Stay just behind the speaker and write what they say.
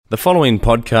The following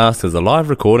podcast is a live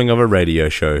recording of a radio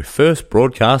show first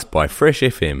broadcast by Fresh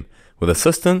FM with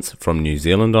assistance from New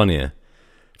Zealand On Air.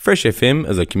 Fresh FM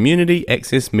is a community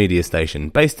access media station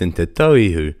based in Te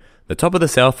Tauihu, the top of the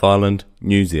South Island,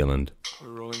 New Zealand.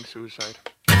 Rolling suicide.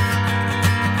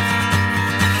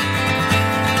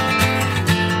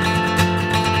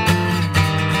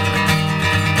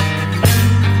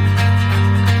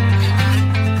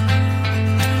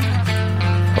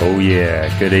 Oh yeah,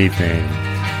 good evening.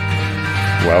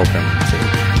 Welcome to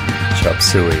Chop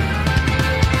Suey.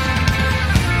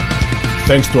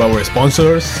 Thanks to our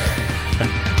sponsors.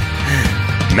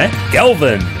 Matt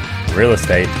Galvin, Real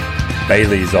Estate,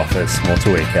 Bailey's Office,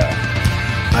 Motueka.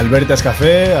 Alberta's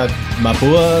Cafe at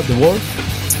Mapua, The Wharf.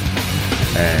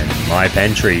 And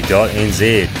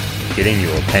mypantry.nz, getting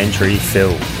your pantry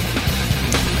filled.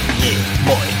 Yeah,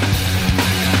 boy.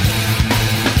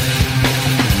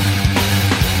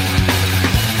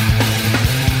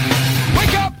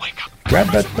 Grab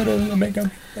that bit of the makeup.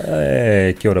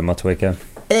 Hey, kia ora, Motueka.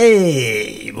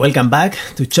 Hey, welcome back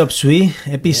to Chop Suey,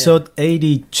 episode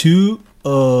 82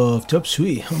 of Chop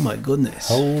Suey. Oh my goodness.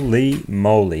 Holy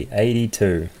moly,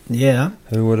 82. Yeah.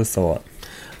 Who would have thought?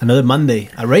 Another Monday,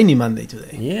 a rainy Monday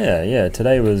today. Yeah.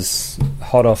 Today was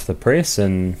hot off the press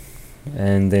and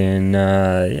then,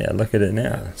 look at it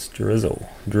now. It's drizzle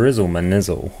my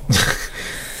nizzle.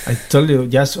 I told you,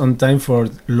 just on time for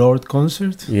Lord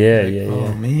concert. Yeah.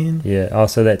 Oh, man. Yeah. Oh,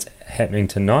 so that's happening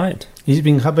tonight? It's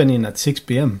been happening at 6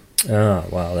 p.m. Oh,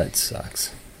 wow, that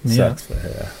sucks. Yeah. Sucks for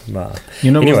her. Wow. You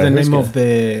know Anyway, what's the who's name gonna- of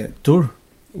the tour?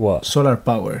 What? Solar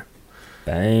Power.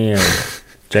 Bam.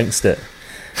 Jinxed it.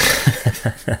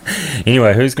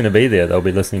 Anyway, who's going to be there? They'll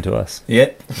be listening to us. Yeah.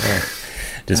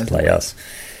 Just play us.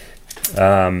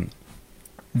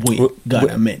 We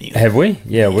got a menu. Have we?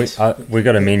 Yeah, Yes. we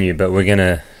got a menu, but we're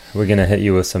gonna hit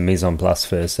you with some mise en place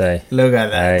first, eh? Look at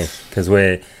that. Hey, because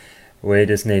we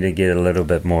just need to get a little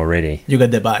bit more ready. You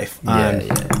got the vibe.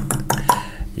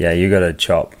 Yeah, you got to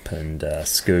chop and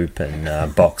scoop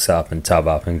and box up and tub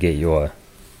up and get your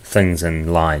things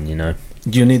in line, you know.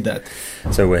 You need that.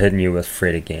 So we're hitting you with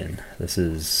Fred again. This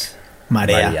is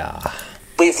Maria.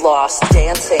 We've lost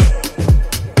dancing.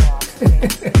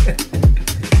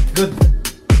 Good.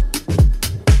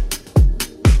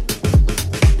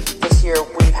 This year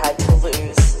we've had to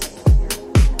lose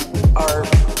our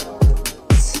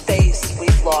space.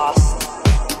 We've lost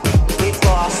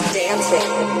dancing.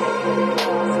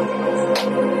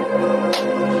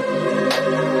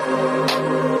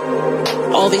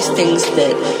 All these things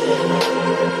that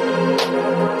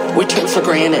we took for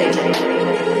granted.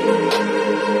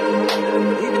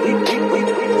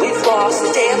 We've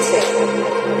lost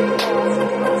dancing.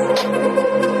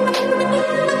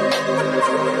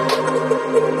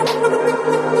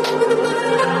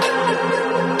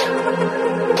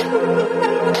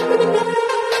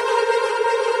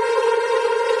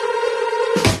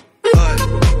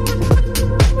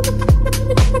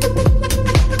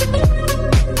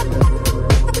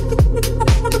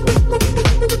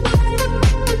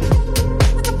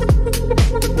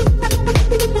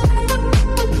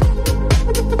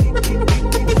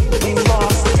 We've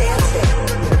lost dancing.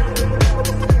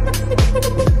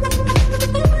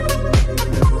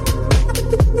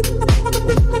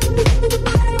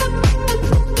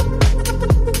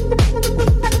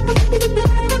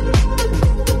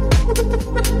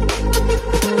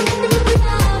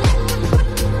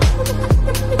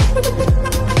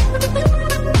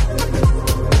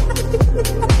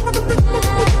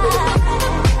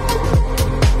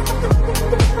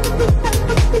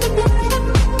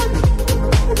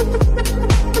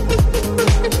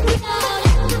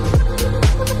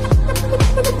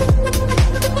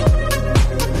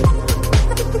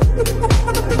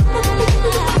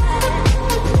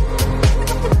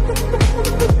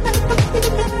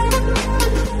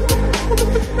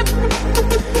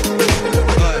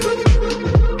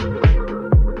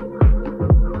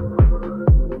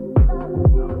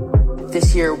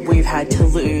 This year we've had to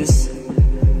lose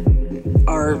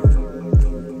our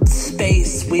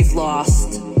space. We've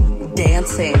lost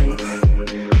dancing.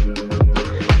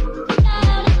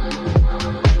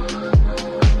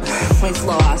 We've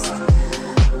lost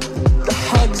the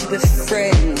hugs with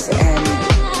friends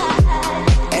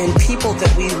and people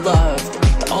that we loved.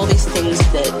 All these things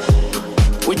that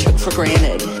we took for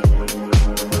granted.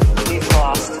 We've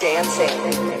lost dancing.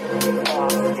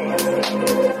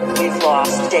 We've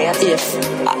lost dancing. If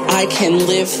I can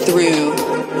live through,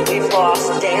 we've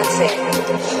lost dancing.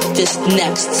 This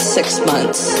next 6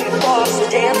 months, we've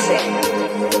lost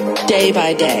dancing. Day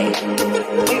by day,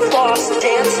 we've lost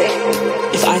dancing.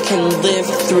 If I can live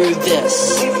through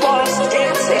this, we've lost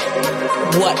dancing.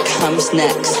 what comes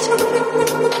next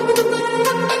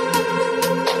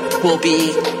will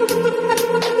be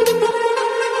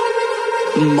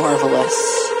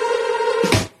marvelous.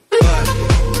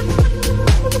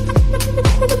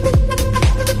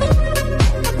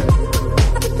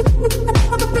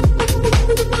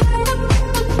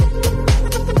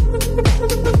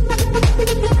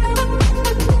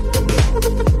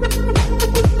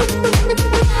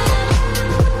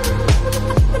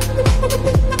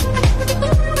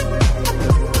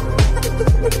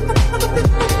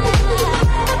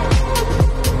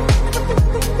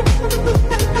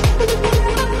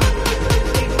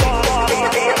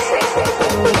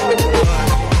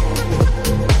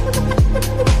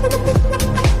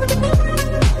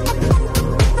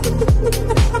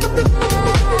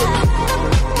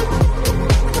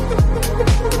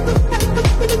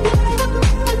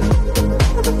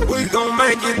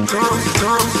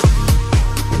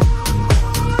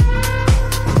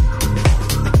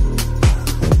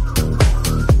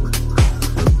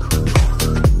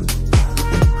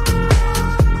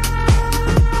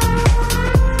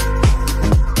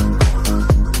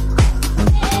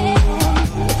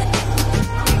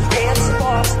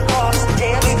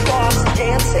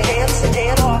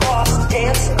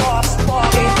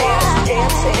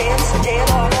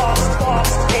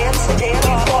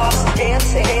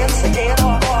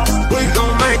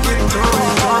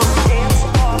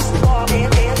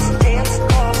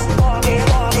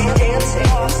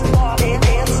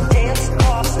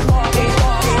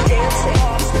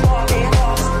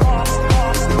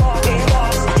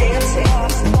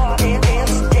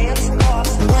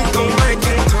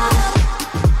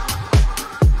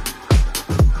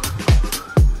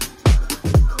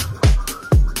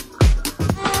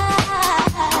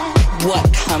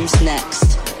 What comes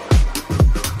next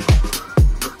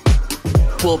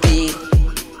will be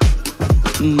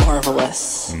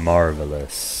marvelous.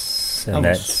 Marvelous. And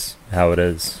that's how it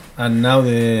is. And now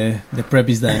the prep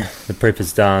is done. The prep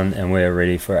is done and we're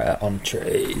ready for our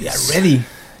entrees. Yeah, ready.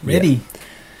 Yeah.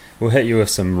 We'll hit you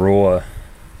with some raw.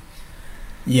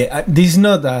 Yeah, this is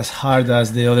not as hard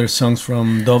as the other songs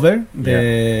from Dover,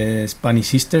 the Spanish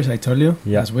Sisters, I told you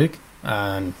last week.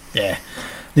 And yeah,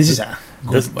 this is a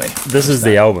good way. This is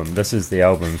the album. This is the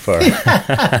album for...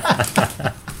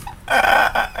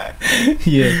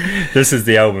 Yeah. This is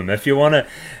the album. If you wanna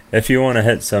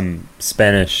hit some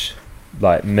Spanish,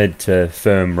 like mid to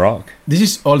firm rock. This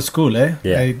is old school, eh?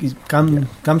 Yeah. Like it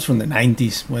comes from the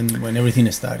 90s when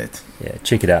everything started. Yeah,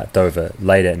 check it out. Dover,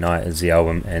 Late at Night is the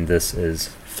album, and this is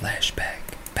Flashback,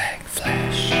 Back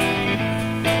Flash.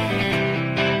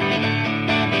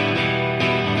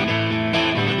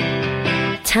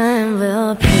 Time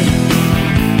will prove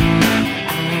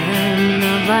I'm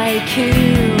not like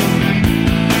you.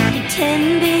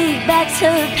 10 big bags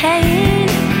of pain.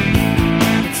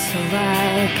 It's all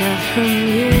I got from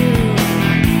you.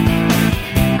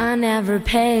 I never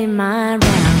pay my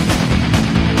round.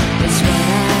 It's what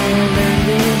I learned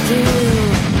to do.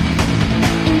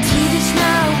 And TV's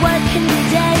not working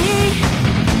today.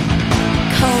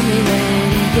 Call me when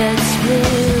it gets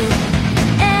blue.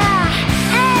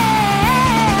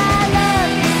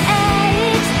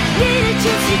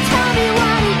 Just to tell me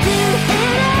what to do.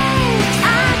 It ain't.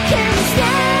 I can't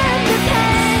stand the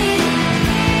pain.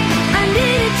 I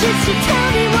need it just to tell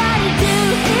me what to do.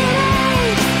 It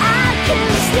ain't. I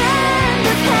can't stand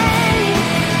the pain.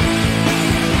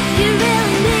 You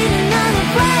really need another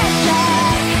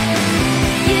flashback.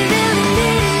 You really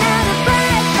need another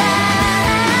flashback.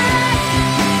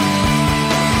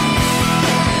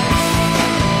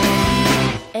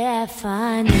 If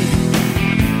I knew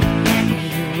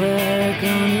we're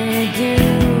gonna do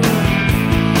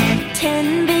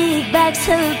 10 big bags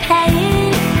of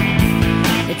pain.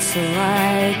 It's all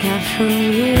I got from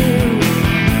you.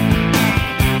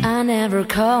 I never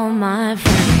call my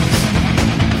friends.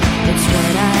 It's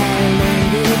what I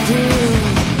learned to do.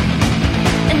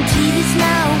 And TV's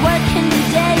not working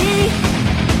today.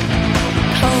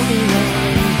 Call me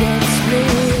when it gets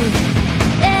blue.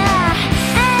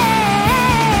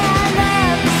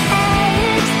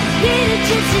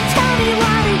 Just to tell me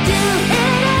what to do.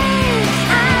 It ain't.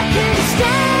 I can't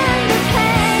stand the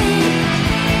pain.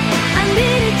 I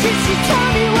need it just to tell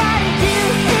me what to do.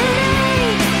 It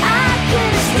ain't. I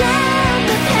can't stand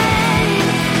the pain.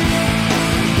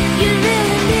 You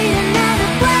really need another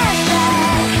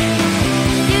flashback.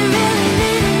 You really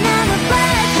need another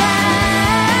flashback.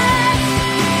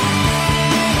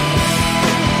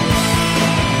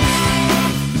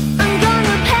 I'm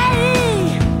gonna pay.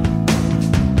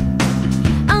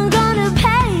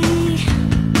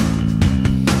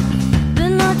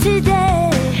 Today,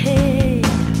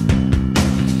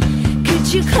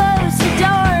 you close the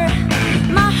door.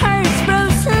 My heart's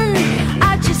frozen.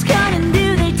 I just couldn't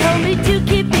do. They told me to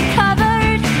keep it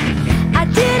covered. I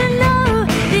didn't know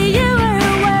that you were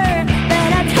aware, but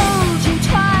I told you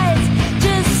twice.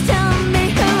 Just tell me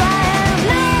who I am.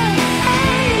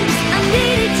 Names. I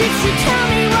needed just to tell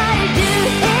me what to do.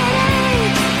 It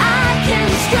ain't. I can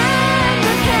stand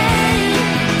the pain.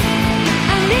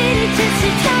 I needed just to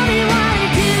tell me what to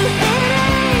do. It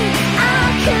ain't. I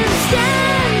can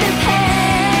stand the pain.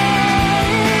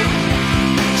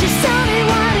 Just tell me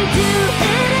what to do.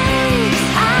 It ain't.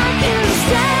 I can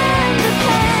stand the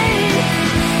pain.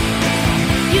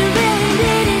 You really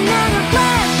need another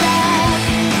flashback.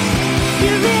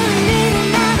 You really need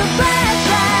another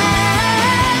flashback.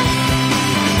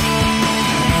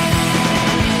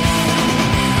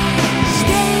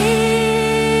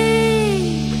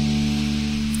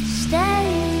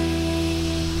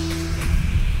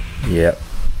 Stay. Yep.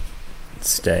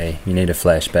 Stay. You need a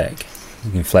flashback.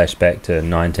 You can flash back to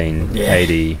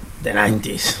 1980, The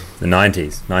 90s. the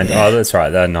 90s. Yeah. Oh, that's right.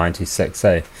 The 96.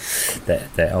 That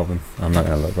album. I'm not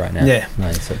going to look right now. Yeah.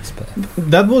 96. But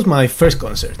That was my first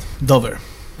concert, Dover.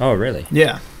 oh, really?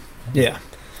 Yeah, yeah.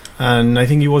 And I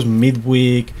think it was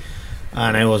midweek,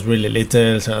 and I was really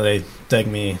little, so they take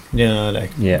me,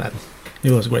 like, Yeah.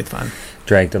 it was great fun.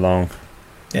 Dragged along.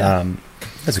 Yeah.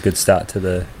 That's a good start to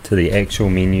the actual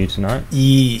menu tonight.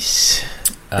 Yes.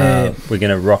 We're going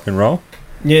to rock and roll.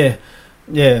 Yeah,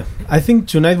 yeah. I think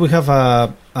tonight we have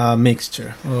a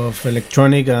mixture of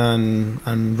electronic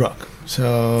and rock.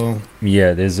 So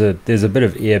Yeah, there's a bit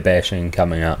of ear bashing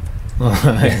coming up.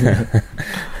 yeah,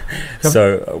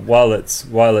 So while it's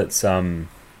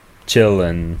chill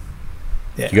and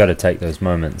Yeah. you got to take those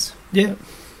moments. You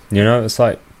know, it's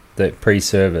like the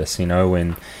pre-service. You know,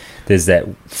 when there's that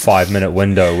 5-minute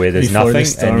window where there's Before the nothing,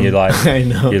 storm. and you're like, I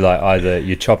know. you're like either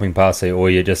you're chopping past it or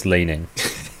you're just leaning.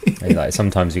 And like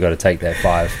sometimes you got to take that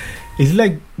 5. It's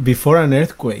like before an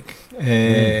earthquake.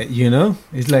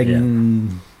 It's like Yeah.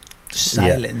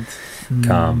 silent,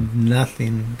 Calm.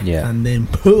 nothing, Yeah. and then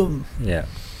boom. Yeah.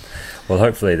 Well,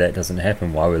 hopefully that doesn't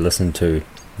happen while we listen to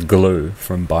Glue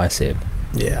from Bicep.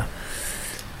 Yeah.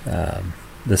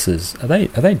 This is are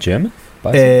they German?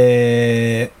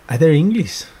 Bicep? Are they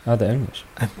English? Are they English?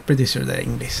 I'm pretty sure they're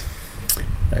English.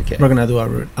 Okay. We're gonna do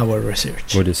our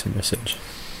research. We'll do some research.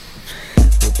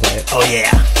 We'll play it. Oh yeah,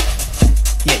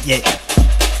 yeah.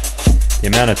 The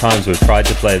amount of times we've tried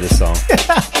to play this song.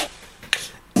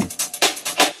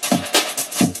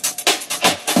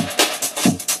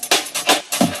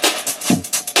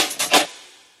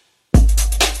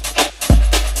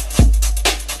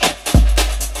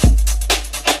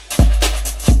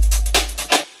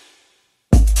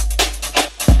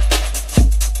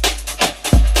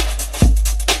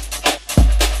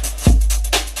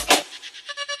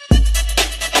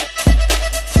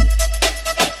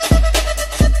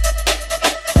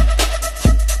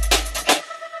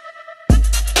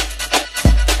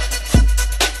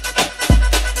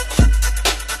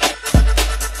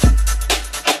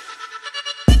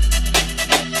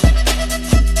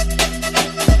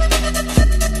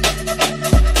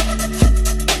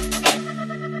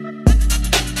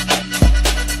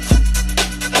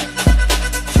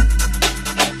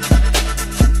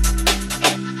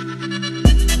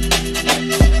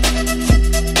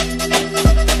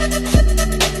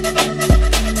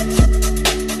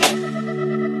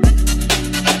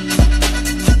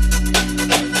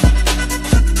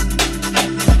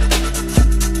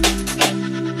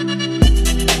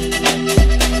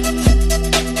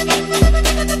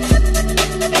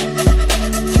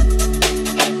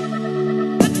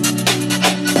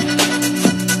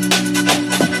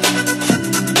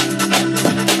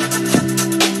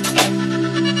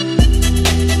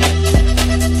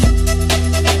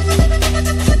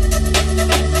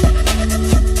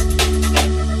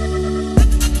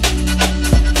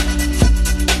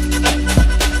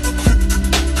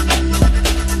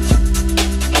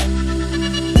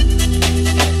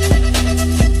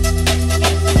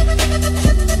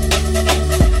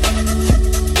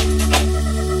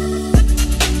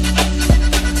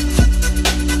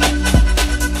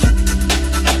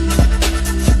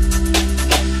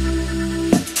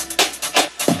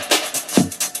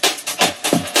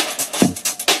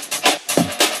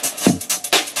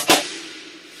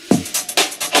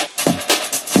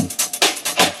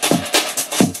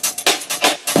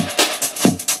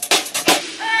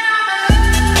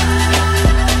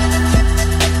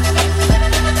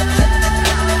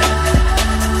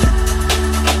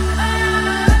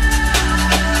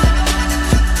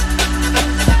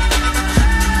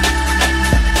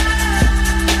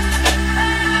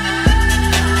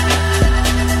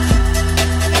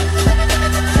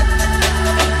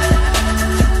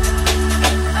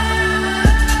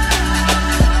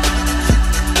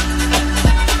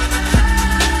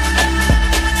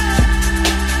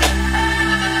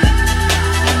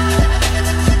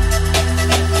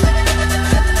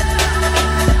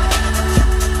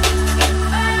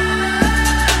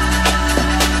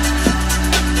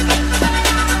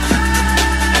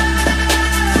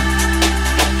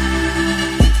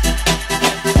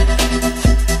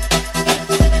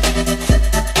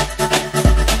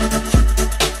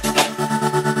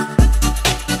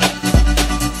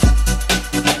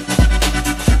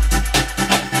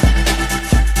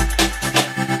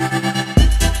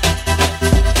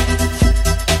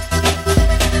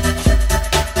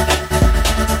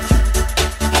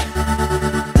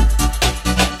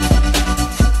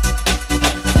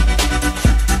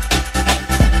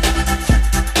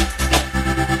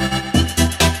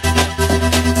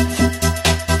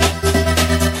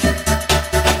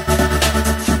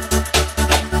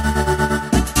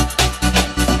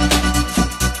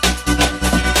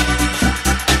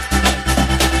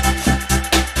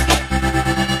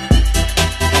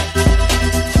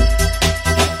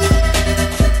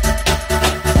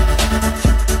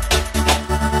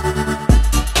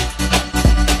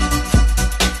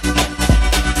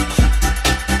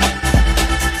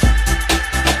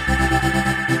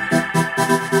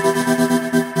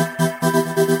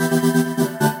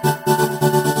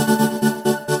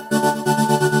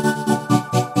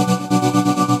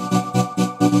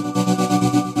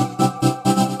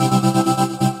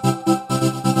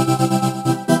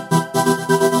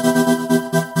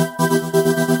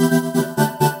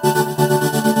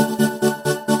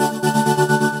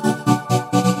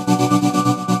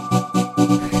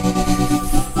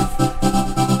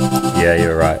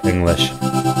 English.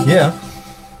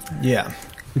 Yeah.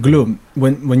 Glue.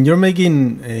 When you're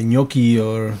making gnocchi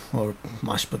or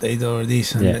mashed potato or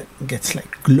this, and Yeah. it gets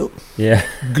like glue. Yeah,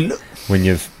 Glue. when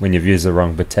you've used the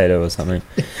wrong potato or something.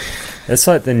 It's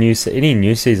like any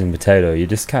new season potato. You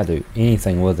just can't do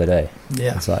anything with it, eh?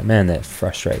 Yeah. It's like, man, that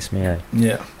frustrates me, eh?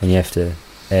 Yeah. And you have to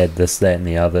add this, that, and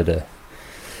the other to.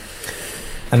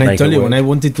 And I Make told it you, when work. I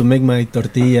wanted to make my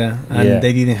tortilla and Yeah.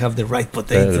 they didn't have the right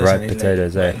potatoes. the right and it's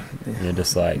potatoes, eh? yeah, You're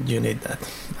just like, you need that.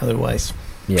 Otherwise,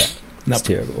 yeah, nope. it's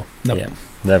terrible. Nope. Yeah,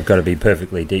 they've got to be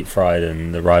perfectly deep fried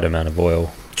in the right amount of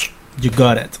oil. You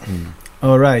got it. Mm.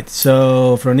 All right.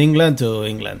 So from England to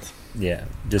England. Yeah,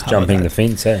 just How jumping about the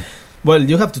fence, eh? Well,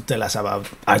 you have to tell us about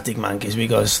Arctic Monkeys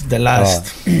because the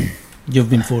last you've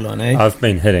been full on, eh? I've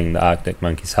been hitting the Arctic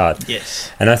Monkeys hard,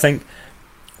 Yes. and I think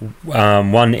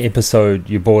one episode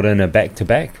you brought in a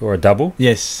back-to-back or a double,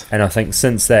 Yes. and I think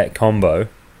since that combo,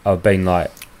 I've been like,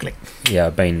 Click. yeah,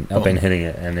 I've been Oh. hitting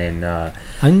it, and then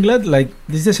I'm glad, like,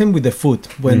 this is the same with the food.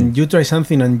 When Mm. you try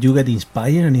something and you get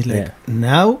inspired and it's like, Yeah.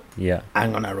 now yeah,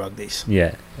 I'm going to rock this.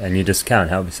 yeah, and you just can't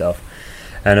help yourself.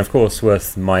 And of course,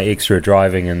 with my extra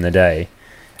driving in the day,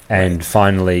 and Right.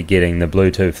 finally getting the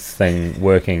Bluetooth thing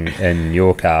working in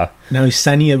your car, Now it's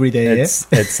sunny every day, yeah?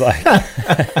 it's like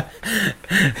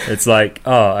it's like,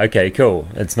 oh, okay, cool.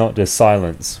 It's not just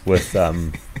silence with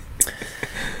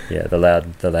yeah, the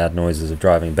loud noises of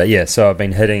driving. But yeah, so I've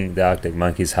been hitting the Arctic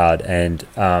Monkeys hard, and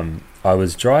I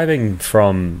was driving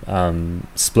from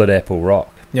Split Apple Rock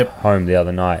Yep. home the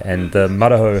other night, and the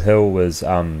Maraho Hill was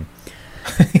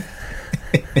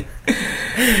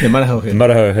The Maraho Hill.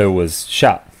 Maraho Hill was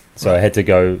shut, so I had to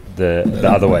go the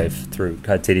other way through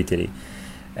Kaitiri Tiri,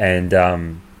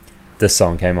 and this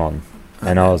song came on,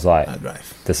 and I was like, I'll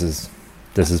drive. this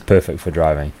is perfect for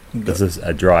driving. This is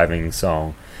a driving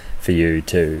song for you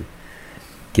to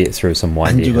get through some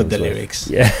windy And you got the hills with. lyrics.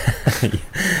 Yeah.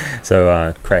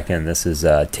 So crack in. This is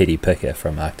Teddy Picker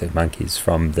from Arctic Monkeys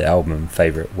from the album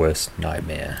Favorite Worst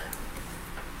Nightmare.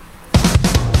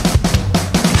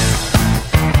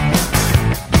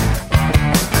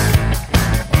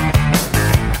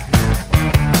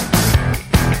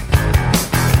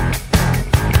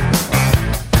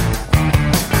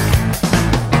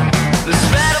 The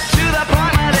sped up to the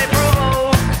point where they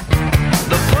provoke.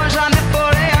 The punchline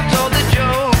before they have told the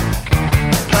joke.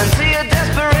 Plenty of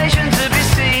desperation to be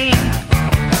seen.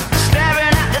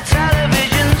 Staring at the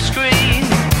television screen.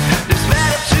 The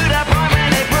sped up to the point where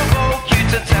they provoke you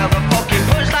to tell the fucking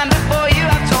punchline before you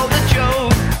have told the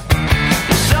joke.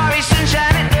 Sorry,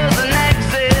 sunshine, it doesn't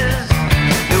exist.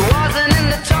 It wasn't in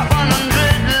the top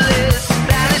 100 list.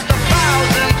 And it's the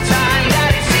 1000th time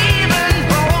that it's even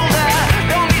bolder.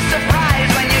 Don't be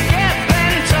surprised when you get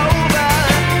bent over.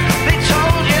 They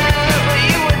told you, but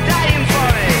you were dying for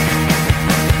it.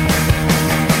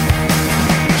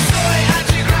 So they had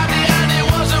to grab the hand, it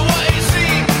wasn't what it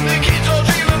seemed. The kids all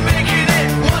dream of making it,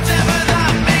 whatever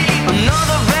that means.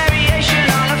 Another variation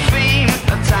on a theme,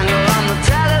 a tangle on the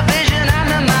television and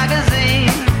the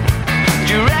magazine. Do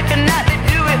you reckon that they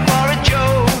do it for a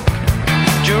joke?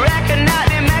 Do you reckon that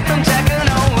they make them take an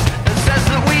oath that says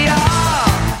that we are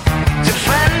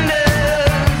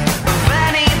defenders of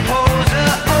any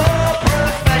poser or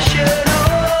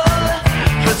professional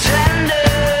pretender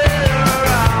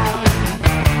around?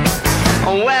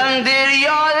 When did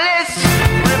your list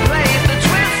replace the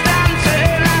twist and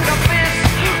turn like a fist?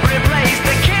 Replace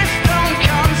the kiss, don't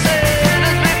consider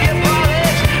slip your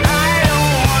polish. I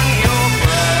don't want your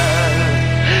breath.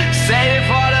 Save it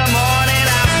for the morning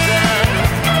after.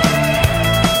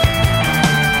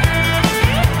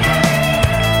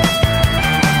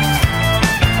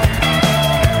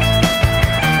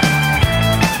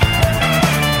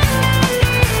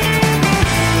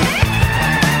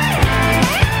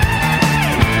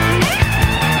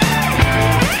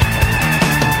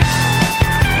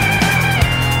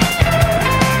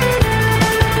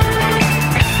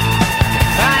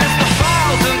 And it's the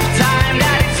 1000th time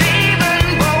that it's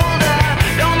even bolder.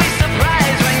 Don't be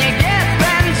surprised when you get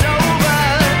bent over.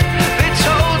 They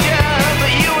told you,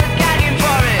 but you were gagging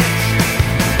for it.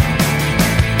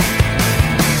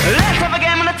 Let's have a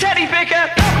game on a teddy picker.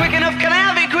 Not quick enough, can I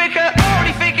have it quicker?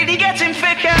 Already figured he gets him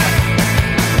thicker.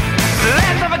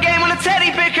 Let's have a game on a teddy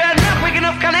picker. Not quick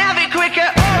enough, can I have it quicker?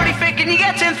 Already figured he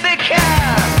gets him thicker.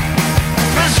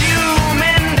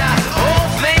 Presuming that all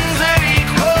things are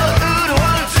equal, who'd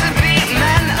want to be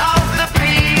men of the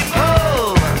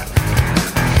people?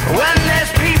 When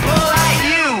there's people like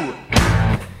you.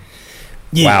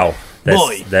 Yeah. Wow.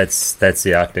 Boy. That's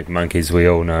the Arctic Monkeys we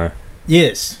all know.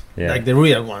 Yes. Yeah. Like the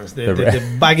real ones. The The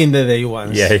re- back in the day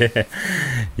ones.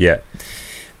 Yeah.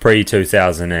 Pre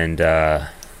 2000 and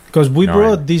Because we 9.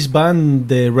 brought this band,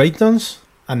 the Raytons,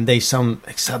 and they sound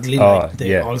exactly like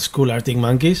the old school Arctic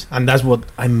Monkeys, and that's what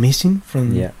I'm missing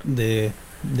from the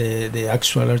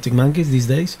actual Arctic Monkeys these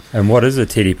days. And what is a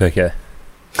teddy picker?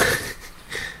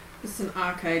 It's an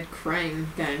arcade crane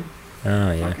game.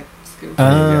 Oh, yeah. Like a skill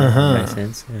Makes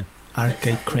sense, yeah.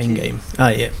 Arcade crane game. Ah,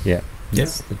 yeah. Yeah.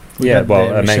 Yes. Yeah,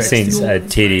 well, it makes researched sense, a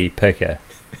teddy picker,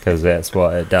 because that's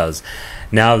what it does.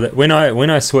 Now, when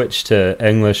I switch to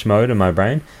English mode in my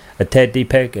brain, a teddy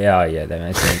pick, oh yeah, that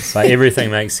makes sense. Like, everything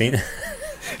makes sense.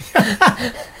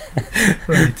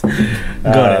 Right.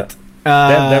 Got it.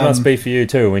 That must be for you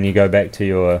too, when you go back to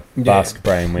your Basque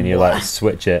brain, when you like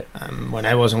switch it. When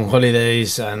I was on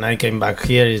holidays and I came back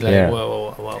here, it's like, Yeah.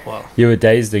 whoa. You were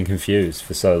dazed and confused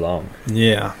for so long.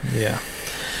 Yeah.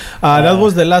 That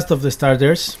was the last of the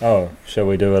starters. Oh, shall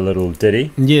we do a little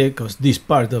ditty? Yeah, because this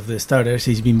part of the starters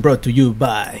is being brought to you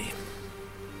by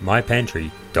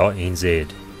mypantry.nz.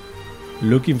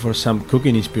 looking for some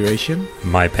cooking inspiration.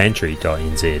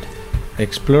 mypantry.nz.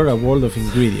 Explore a world of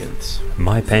ingredients.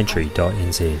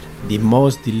 mypantry.nz. The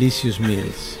most delicious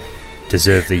meals.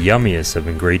 Deserve the yummiest of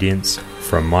ingredients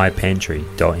from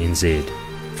mypantry.nz.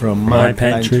 From My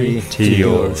pantry to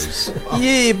yours.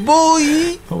 Yeah,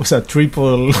 boy! That was a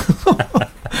triple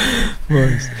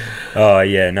voice. Oh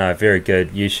yeah, no, very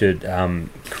good. You should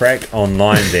crack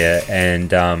online there and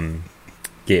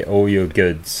get all your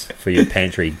goods for your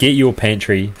pantry. Get your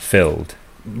pantry filled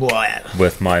Wow.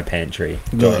 with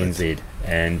mypantry.nz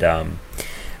and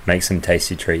make some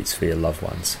tasty treats for your loved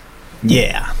ones.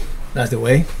 Yeah, that's the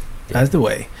way. That's the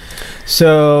way.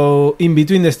 So, in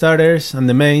between the starters and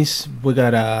the mains, we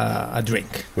got a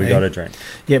drink. We got a drink.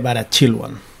 Yeah, but a chill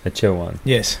one. A chill one.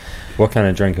 Yes. What kind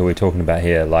of drink are we talking about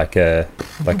here? Like a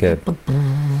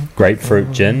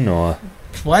grapefruit gin, or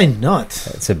Why not?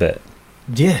 it's a bit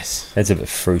Yes.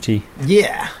 fruity.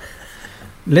 Yeah.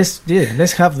 Let's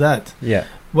have that. Yeah.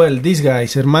 Well, these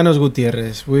guys, Hermanos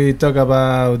Gutierrez, we talked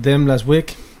about them last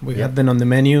week. We had them on the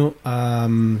menu.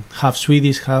 Half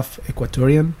Swedish, half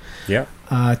Ecuadorian. Yeah.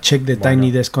 Check the Why Tiny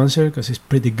not? Desk concert because it's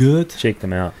pretty good. Check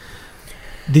them out.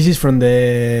 This is from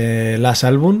the last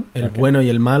album, El Okay. Bueno y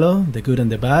el Malo, The Good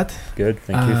and the Bad. Good.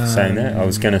 Thank you for saying that. I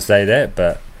was going to say that,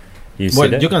 but you said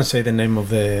Well, it. you can say the name of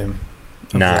the.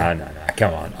 No.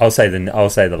 Come on. I'll say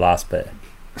the last bit.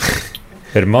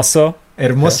 Hermoso.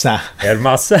 Hermosa.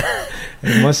 Hermosa.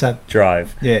 Hermosa.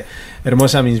 Drive. Yeah.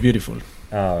 Hermosa means beautiful.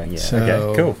 Oh yeah. So,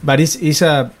 Okay. Cool. But it's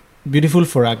a beautiful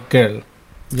for a girl.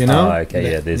 You know? Oh,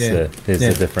 okay. Yeah. There's Yeah.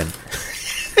 the different.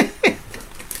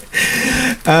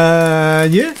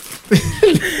 Yeah.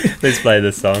 Let's play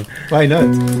this song. Why not?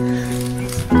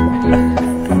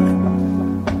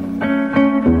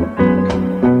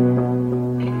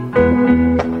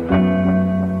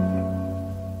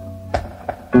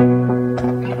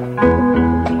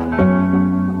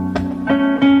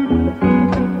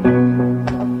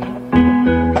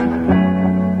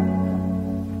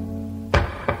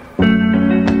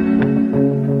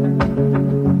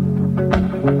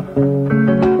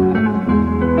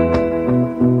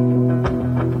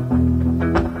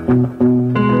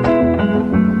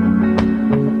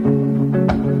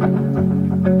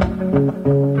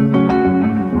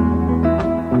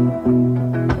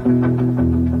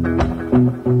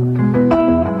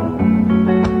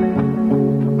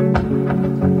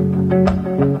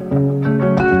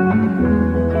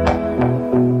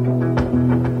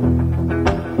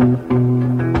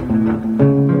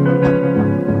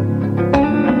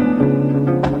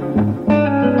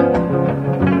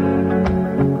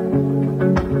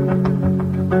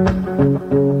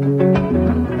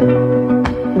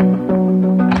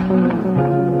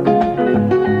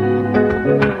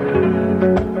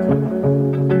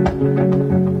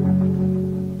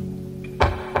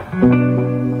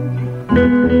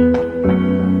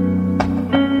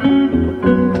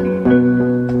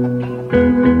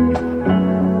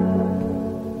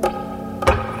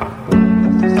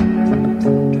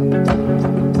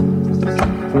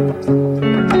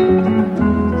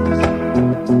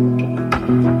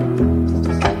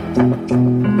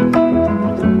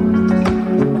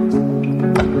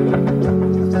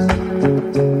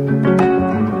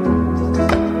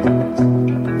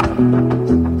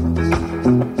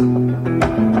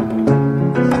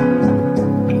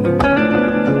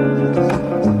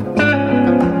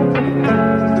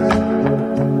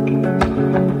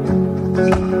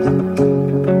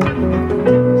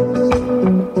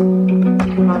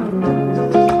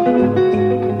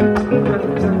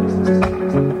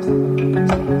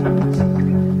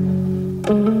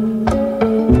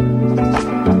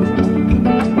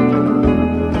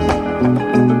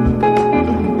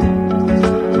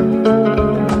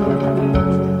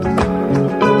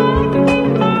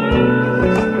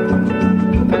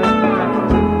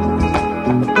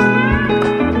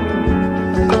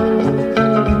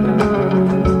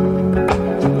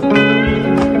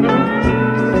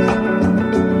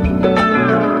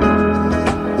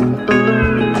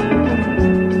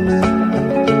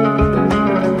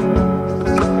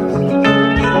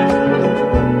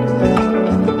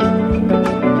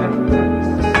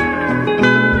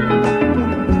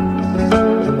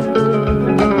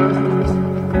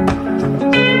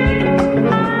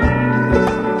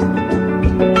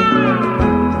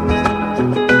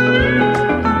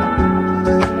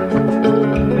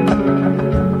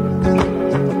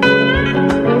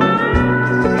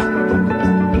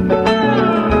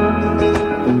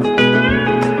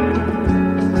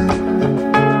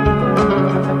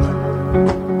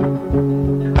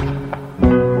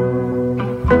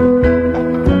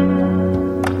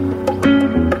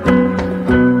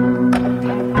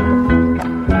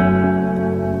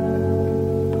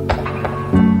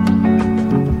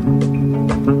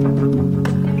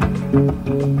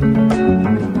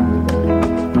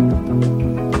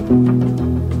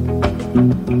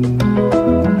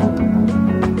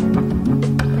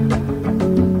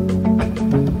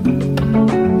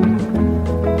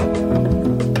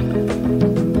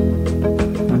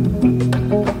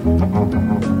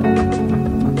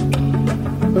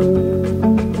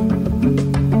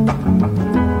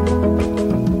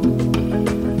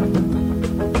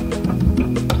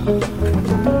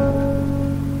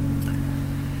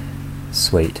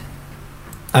 sweet.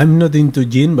 I'm not into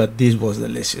gin, but this was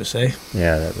delicious, eh?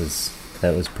 Yeah,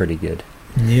 that was pretty good.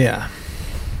 Yeah.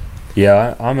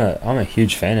 Yeah, I'm a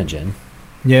huge fan of gin.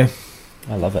 Yeah,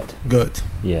 I love it. good.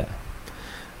 Yeah.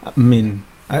 I mean,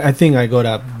 I think I got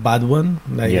a bad one,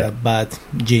 like Yeah. a bad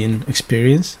gin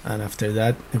experience, and after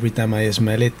that, every time I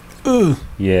smell it, ooh,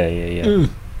 Yeah. ooh.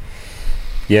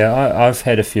 Yeah, I've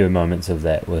had a few moments of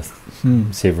that with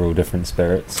Hmm. several different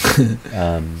spirits.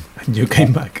 You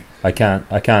came back. I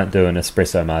can't do an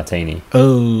espresso martini.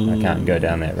 Oh, I can't go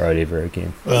down that road ever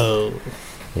again. Oh,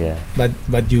 Yeah,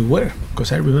 but you were,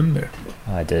 because I remember.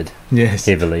 I did Yes.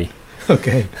 heavily.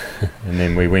 Okay. And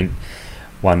then we went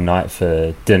one night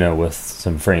for dinner with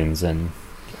some friends, and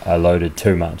I loaded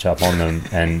too much up on them.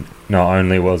 And not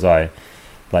only was I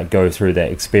like go through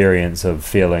that experience of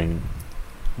feeling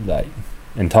like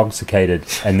intoxicated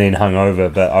and then hungover,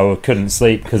 but I couldn't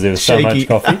sleep because there was so much Shaky.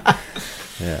 coffee.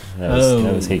 Yeah,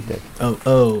 that was hectic.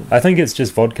 Oh. I think it's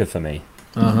just vodka for me.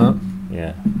 Uh huh.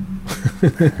 Yeah.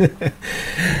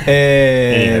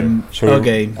 Anyway, shall we-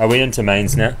 Okay. Are we into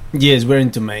mains now? Yes, we're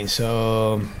into Maine,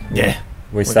 so yeah,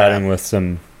 We're starting with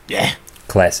some yeah.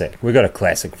 classic. We got a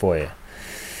classic for you.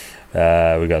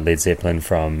 We got Led Zeppelin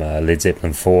from Led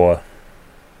Zeppelin 4,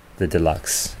 the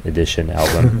deluxe edition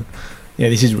album, Yeah,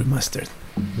 this is remastered.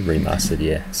 remastered.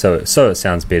 Yeah, so it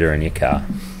sounds better in your car.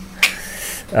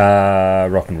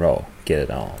 Rock and roll, get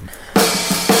it on.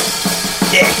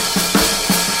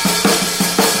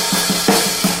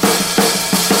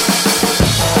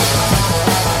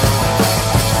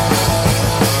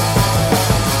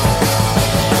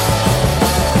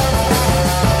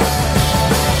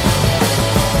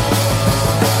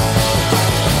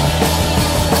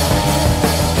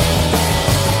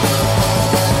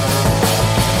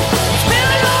 It's been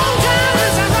a long time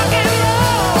since I rock and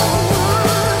roll.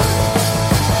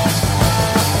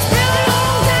 It's been a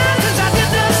long time since I did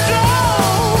the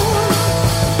stroll.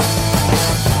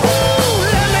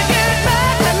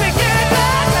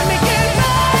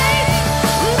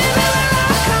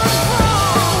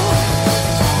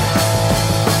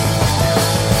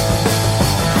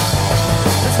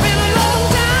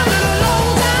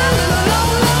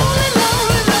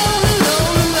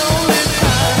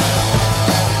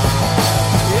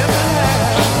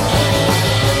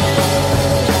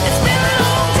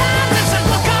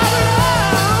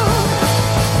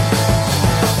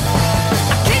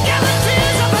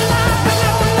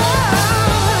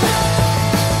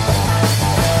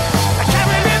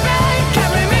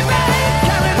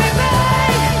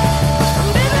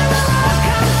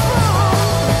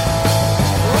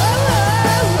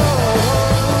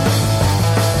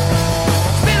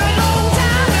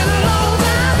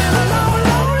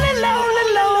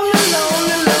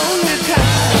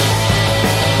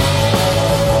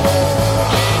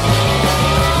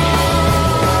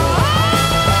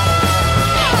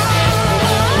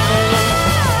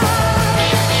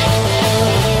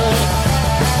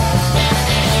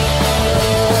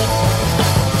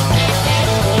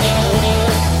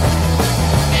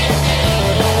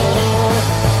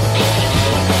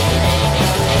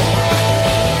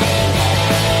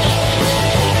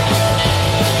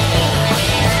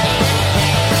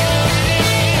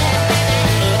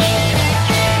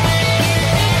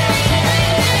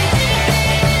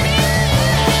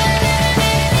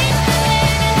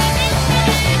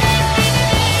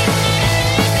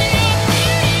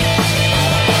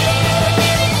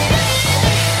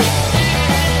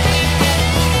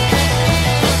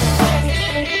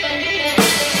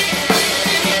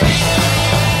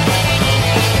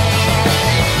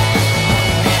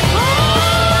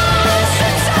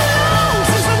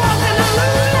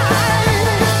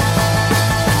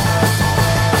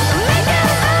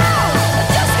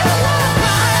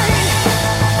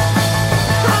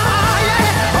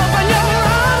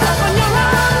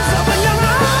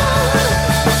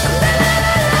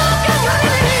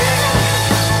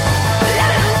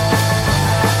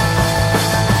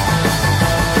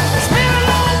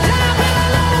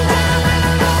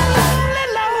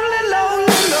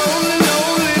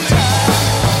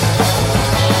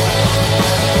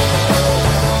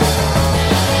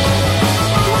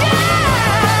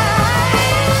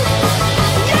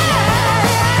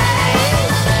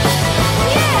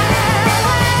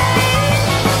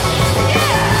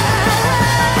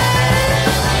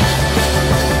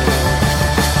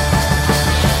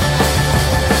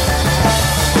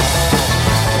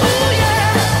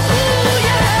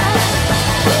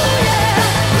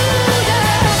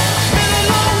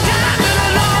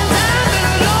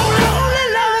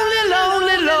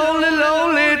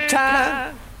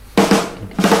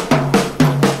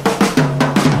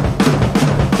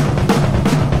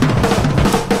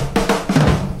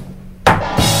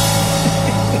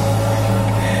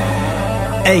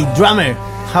 Hey, drummer,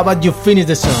 how about you finish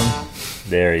the song?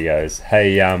 There he goes.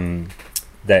 Hey,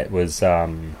 that was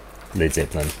Led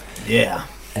Zeppelin, Yeah.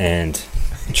 and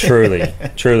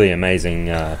truly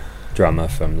amazing drummer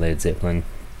from Led Zeppelin.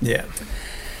 Yeah.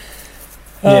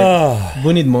 Oh,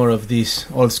 We need more of these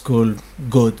old school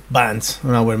good bands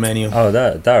on our menu. oh,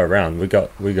 they're around. We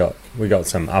got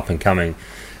some up and coming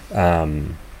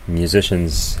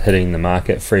musicians hitting the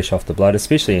market fresh off the blood,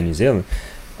 especially in New Zealand.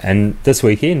 And this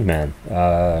weekend, man,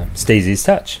 Steezy's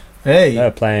Touch. Hey, They're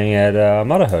playing at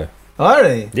Maraho. are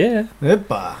they? Yeah.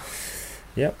 Epa.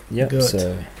 Yep. Good.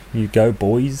 So you go,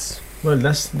 boys. Well,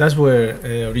 that's where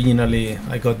originally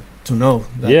I got to know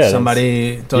that Yeah,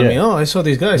 somebody told me, yeah. "Oh, I saw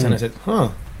these guys," and I Mm. said, "Huh."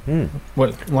 Mm.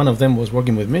 Well, one of them was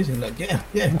working with me. So like, yeah,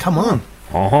 come on.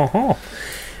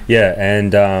 Yeah,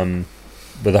 and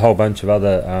with a whole bunch of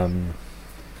other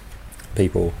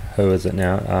people. Who is it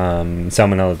now?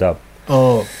 Salmonella Dub.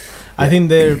 Oh, I think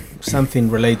they're something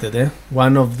related.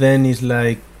 One of them is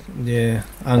like,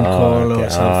 uncle or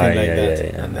something like that.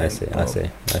 Yeah. And I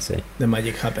then, see. the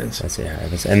magic happens. I see how it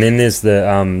happens. And then there's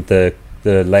the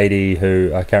lady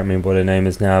who I can't remember what her name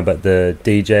is now, but the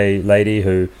DJ lady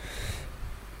who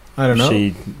I don't know.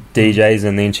 she DJs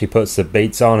and then she puts the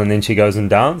beats on and then she goes and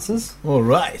dances. All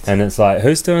right. And it's like,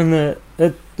 who's doing the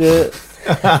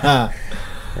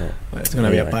Well, it's gonna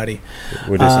be a Anyway. party.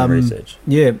 We'll do some Um, research.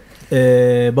 Yeah,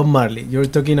 Bob Marley. You're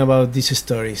talking about these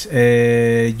stories.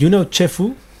 You know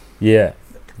Chefu? Yeah.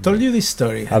 Told you this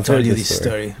story. I I've told heard you this this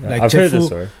story. Like I've heard this Chefu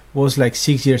story. was like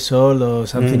 6 years old or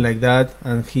something Mm. like that,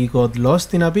 and he got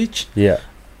lost in a beach, Yeah.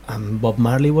 and Bob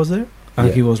Marley was there, and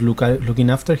Yeah. he was looking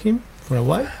after him for a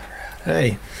while.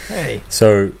 Hey,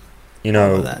 So, you how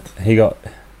know, about that? he got.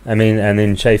 I mean, and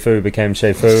then Chefu became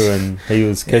Chefu, and he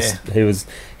was kissed. He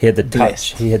had the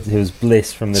touch. Blessed. He was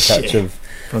blessed from the touch Yeah. of.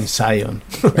 From Zion.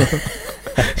 Got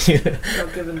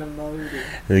given the mold.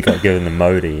 He got given the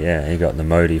Modi. Yeah, he got the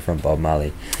Modi from Bob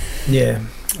Marley. Yeah,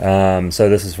 So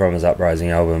this is from his Uprising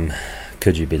album,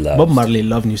 Could You Be Loved? Bob Marley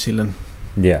loved New Zealand.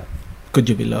 Yeah, Could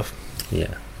you be loved?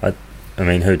 yeah. I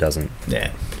mean, who doesn't? Yeah.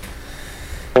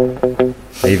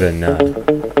 Even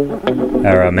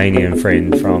our Armenian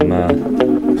friend from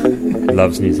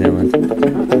loves New Zealand.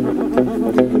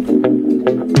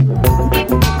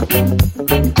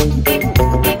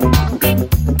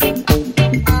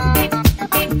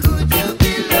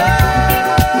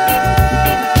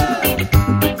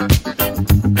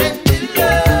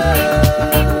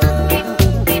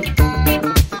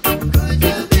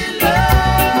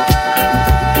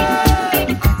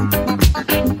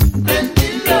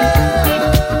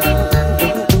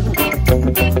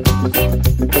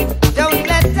 Don't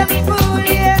let them fool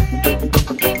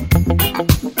you.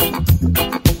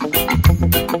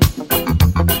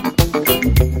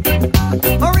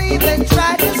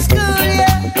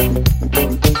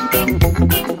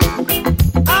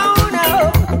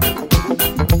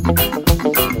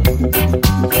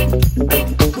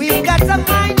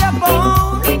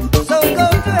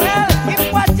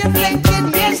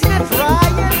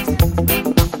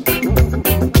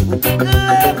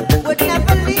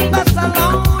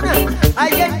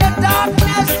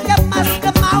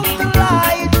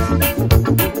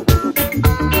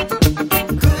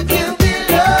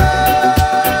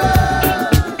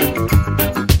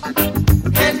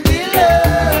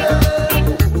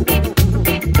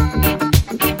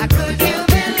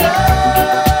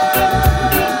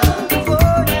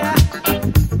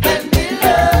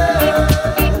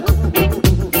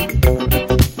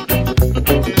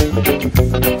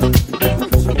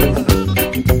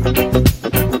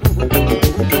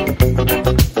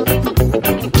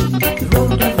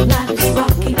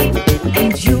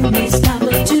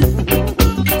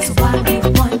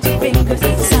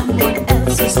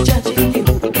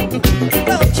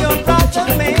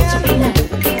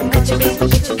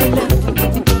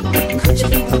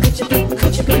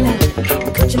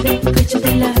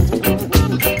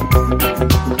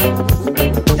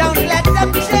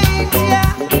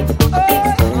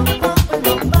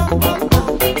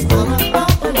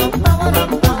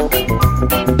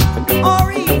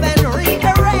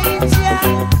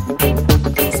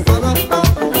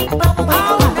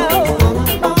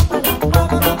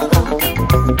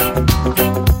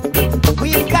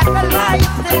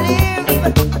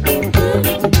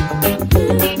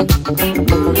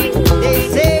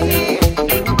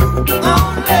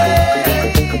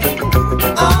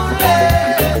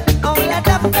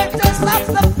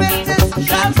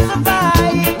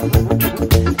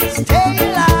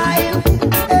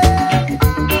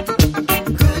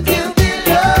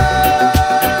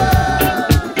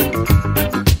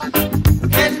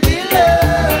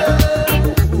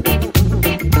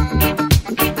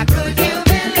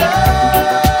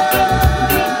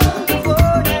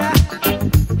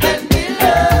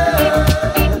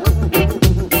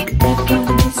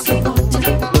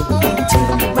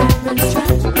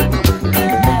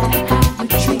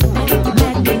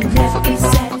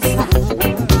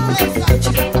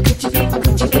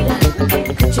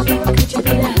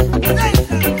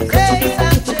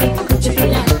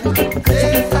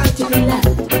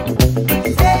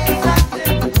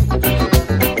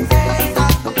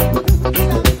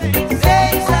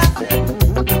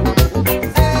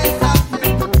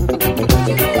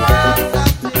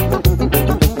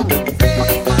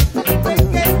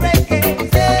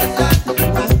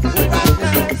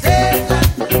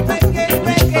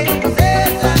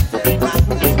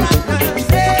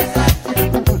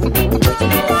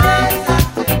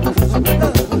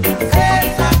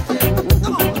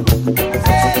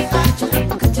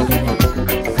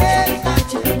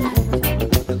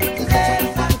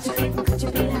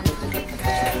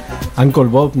 Uncle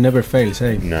Bob never fails,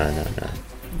 eh? No.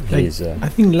 Like, He's I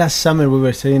think last summer we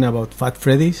were saying about Fat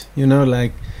Freddy's, you know,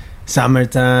 like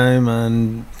summertime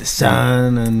and the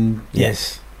sun, and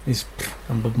yes, it's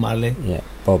and Bob Marley. yeah.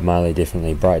 Bob Marley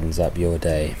definitely brightens up your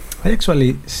day. I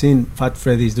actually seen Fat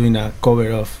Freddy's doing a cover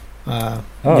of, Oh.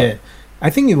 yeah, I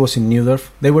think it was in Neudorf.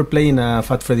 They were playing a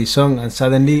Fat Freddy song, and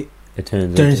suddenly It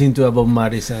turns turns into into a Bob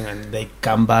Marley song, and they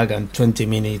come back and 20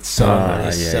 minutes song, and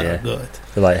it's yeah, so yeah. good.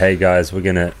 they're like, hey guys, we're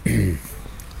gonna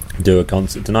do a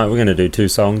concert tonight. We're gonna do 2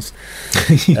 songs.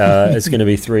 It's gonna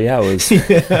be 3 hours.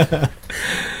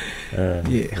 Yeah.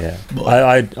 Yeah. Boy.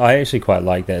 I actually quite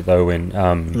like that though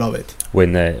Love it.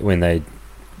 when they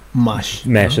Mash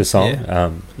mash a song.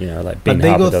 Yeah. You know, like Ben But they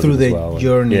Harper go does through it as the well, and-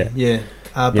 journey, Yeah.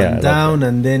 up Yeah, I and love down, that.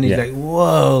 and then it's Yeah. like,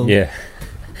 whoa, Yeah.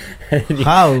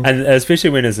 how? And especially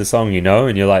when it's a song you know,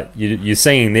 and you're like you're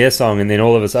singing their song, and then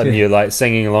all of a sudden Yeah. you're like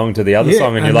singing along to the other Yeah,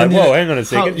 song, and and you're like, then whoa, you're hang on a How,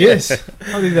 second. yes,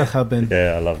 how did that happen?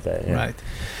 Yeah, I love that. Yeah. Right.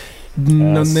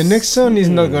 On the next song is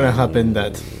not gonna happen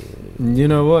that. You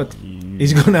know what?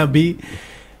 It's gonna be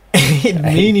 8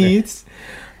 minutes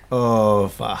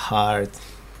of a hard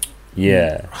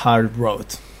Yeah. road.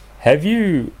 Have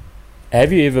you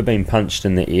ever been punched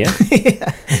in the ear?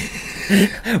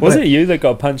 Was it you that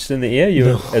got punched in the ear? You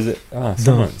No. Is it? Oh,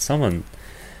 someone.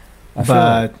 I feel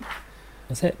But like,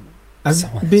 was it? I've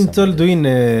Someone- been someone told doing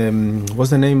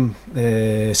what's the name?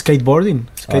 Skateboarding.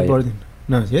 Skateboarding.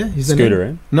 No, yeah, is the name?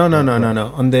 Scootering? No.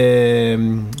 On the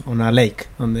on a lake,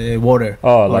 on the water. Oh,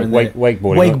 Or like in the-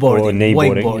 wakeboarding, wakeboarding, or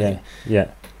kneeboarding. wakeboarding. Yeah.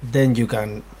 Then you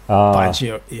can Ah, punch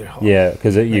your ear hole. yeah,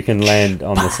 because you can land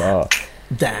on the side.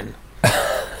 Dan.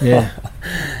 Yeah.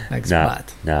 Like Nah.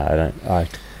 splat. No, I don't.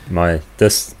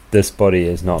 This body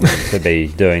is not meant to be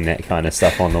doing that kind of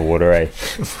stuff on the water, eh?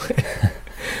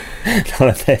 Not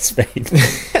at that speed.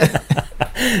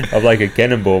 I'm like a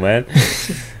cannonball, man.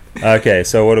 Okay,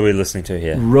 so what are we listening to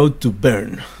here? Road to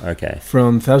Burn Okay.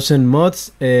 from 1000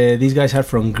 Mods. These guys are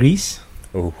from Greece.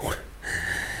 Ooh.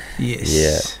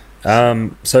 Yes.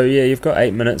 So yeah, you've got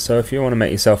 8 minutes. So if you want to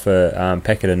make yourself a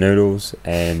packet of noodles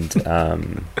and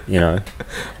you know,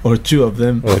 Or 2 of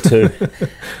them. or 2,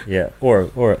 yeah, or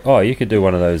you could do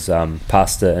one of those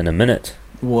pasta in a minute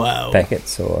Wow.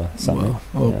 packets or something. Wow.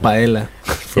 Or Yeah. paella.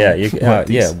 Yeah, you, What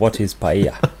is- yeah. What is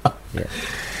paella? Yeah.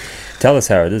 Tell us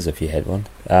how it is if you had one.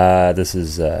 This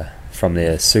is from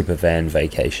their Supervan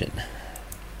Vacation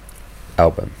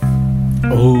album.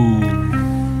 Oh.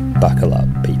 Buckle up,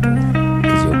 people,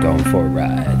 because you're going for a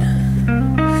ride.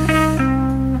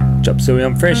 Chop suey,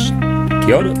 I'm fresh.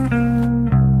 Kia ora.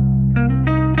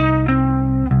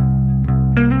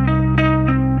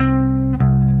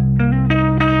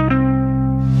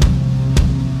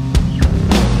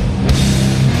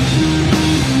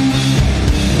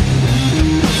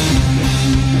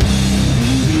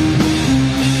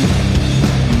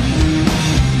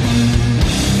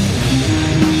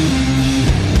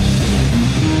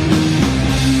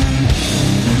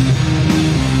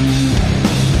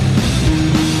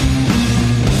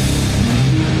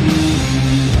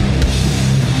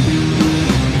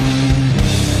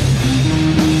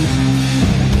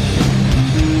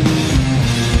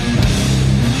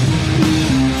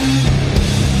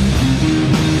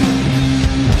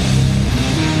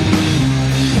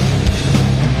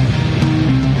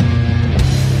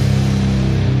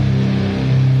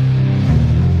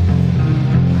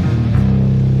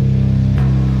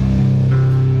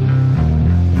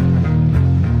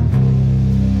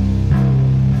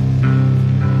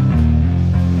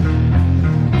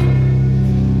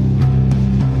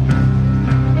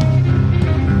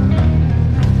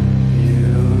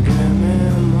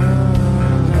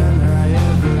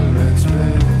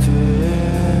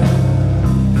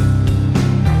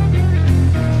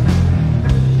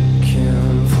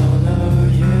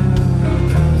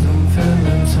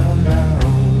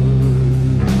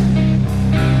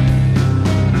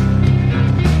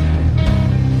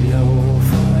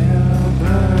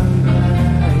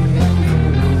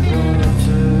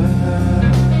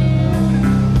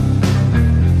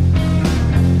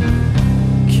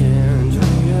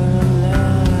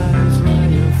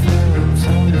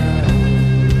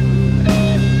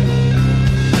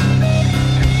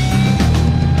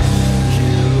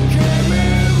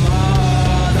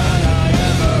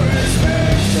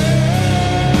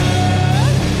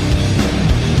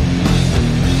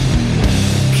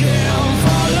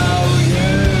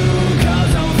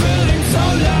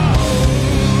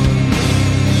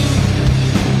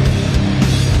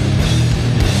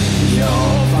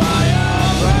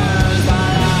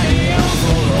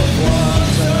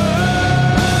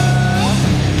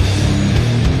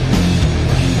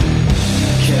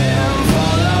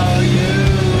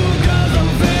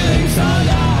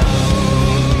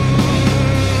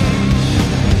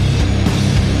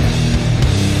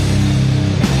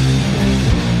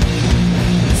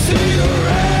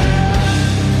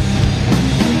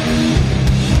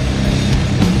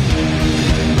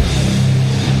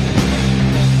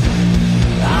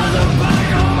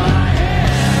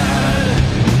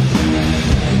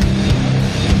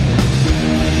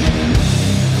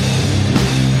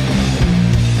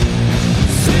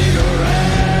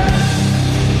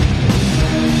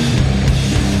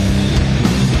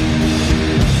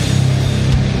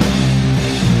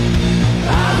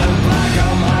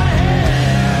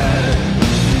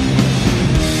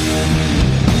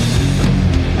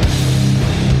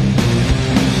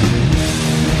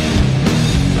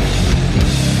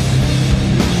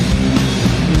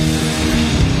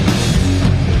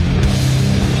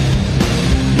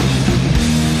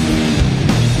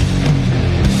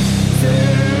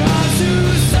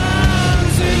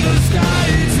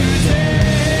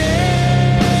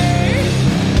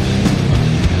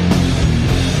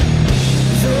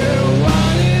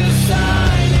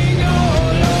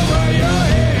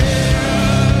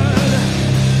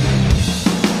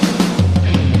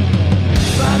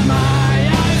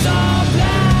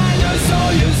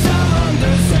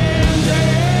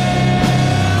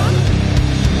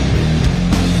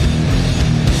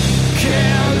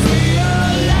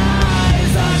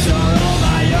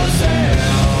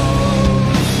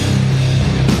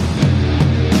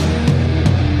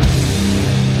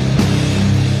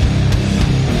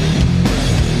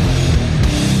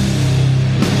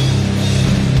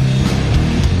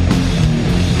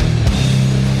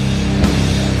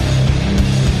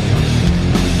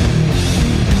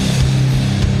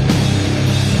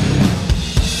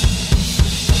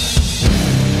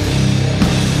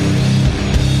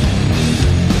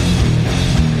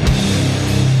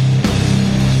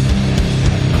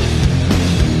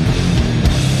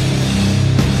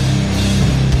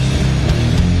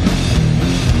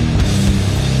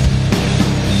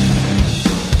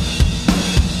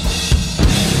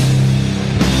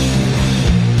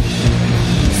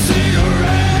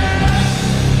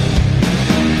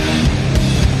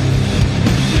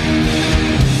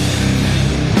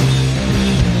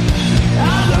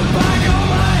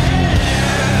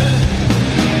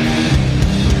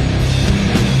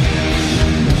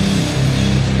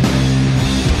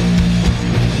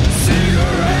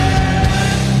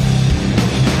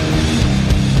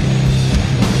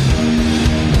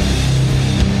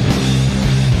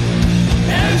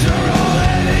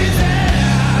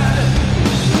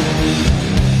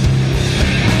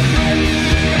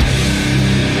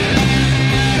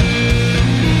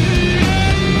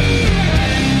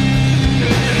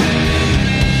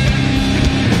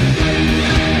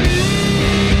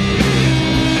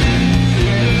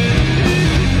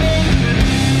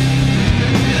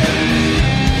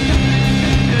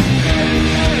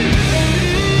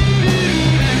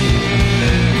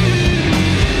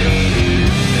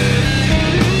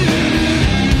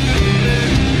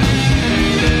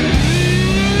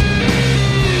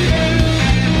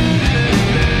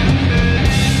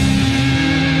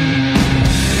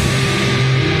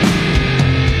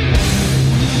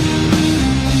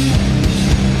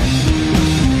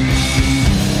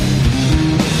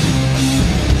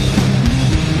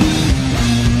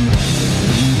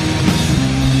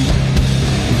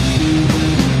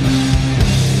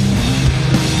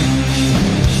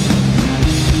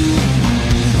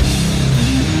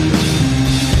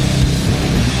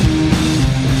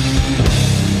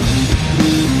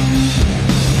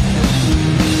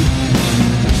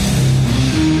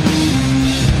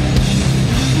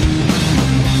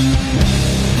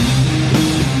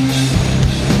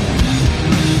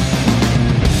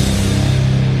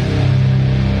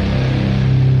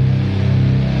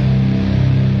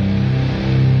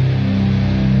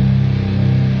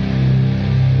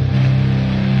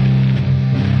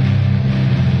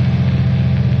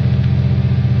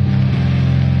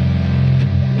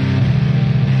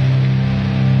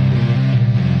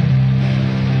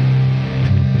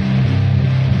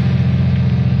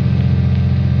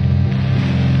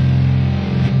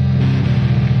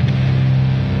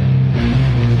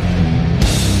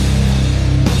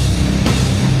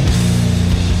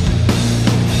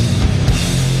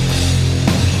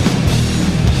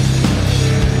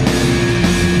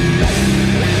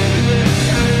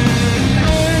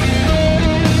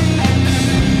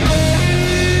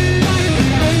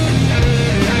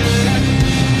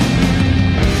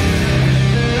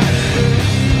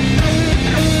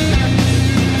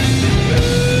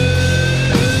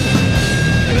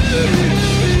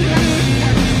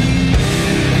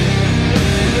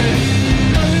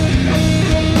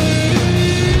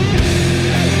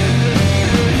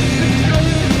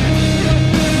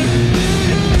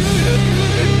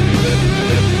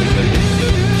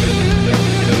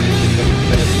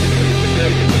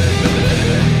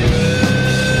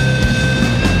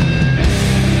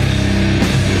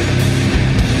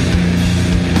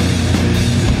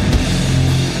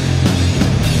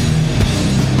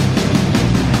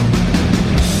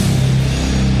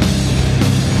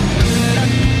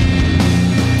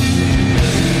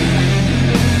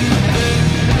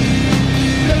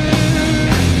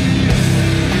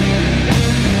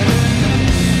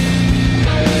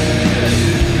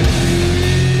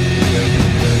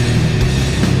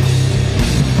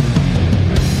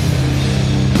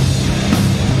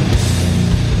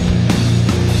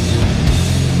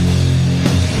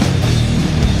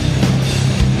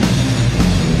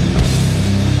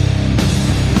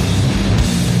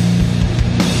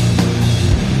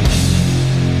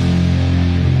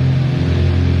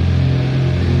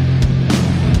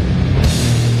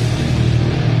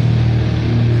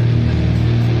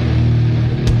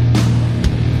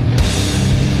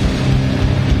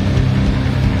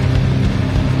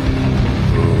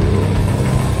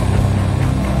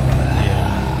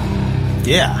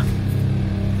 yeah,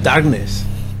 Darkness.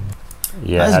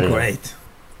 Yeah, how That's do you- great.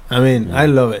 I mean, Yeah. I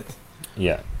love it.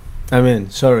 Yeah. I mean,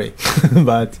 sorry,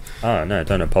 but Oh no,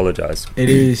 don't apologize. it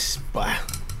is.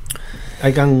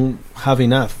 I can have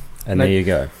enough. And Like- there you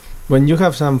go. When you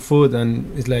have some food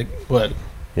and it's like, well,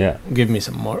 Yeah. give me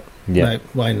some more. Yeah. Like,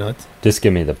 why not? Just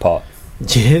give me the pot.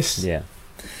 Yes. Yeah.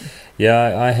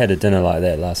 Yeah, I had a dinner like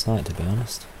that last night, to be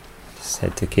honest. Just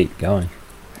had to keep going.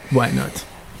 Why not?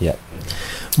 Yep.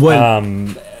 Well,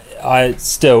 I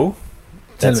still,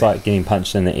 Tell that's me. like getting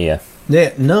punched in the ear.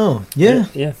 yeah, no, yeah.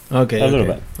 Yeah. Okay. A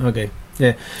little okay, Okay.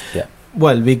 Yeah. Yeah.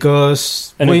 Well,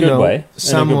 because In a we good know way. In a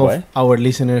some good of way. our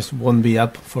listeners won't be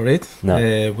up for it. No.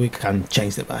 We can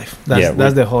change the vibe. Yeah,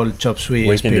 That's the whole Chop Suey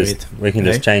We can spirit. just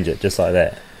okay? change it just like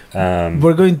that.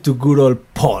 We're going to good old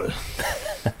Paul.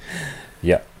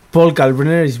 Yeah. Paul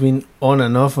Kalbrenner has been on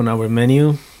and off on our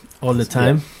menu all the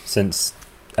time. Since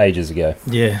ages ago.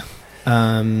 Yeah.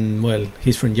 Well,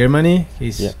 he's from Germany.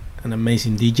 He's Yeah. an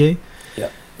amazing DJ. Yeah.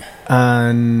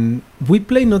 And we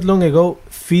played not long ago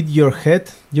Feed Your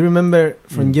Head. You remember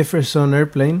from Jefferson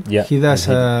Airplane? Yeah. He does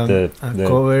And a the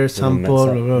cover, sample,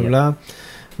 mix-up, blah, blah, yeah. blah.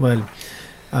 Well,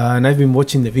 and I've been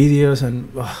watching the videos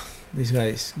and this guy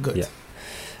is good. Yeah.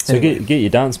 So Anyway. get your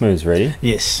dance moves ready.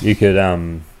 Yes. You could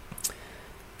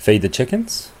feed the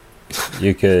chickens.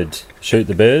 You could shoot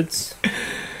the birds.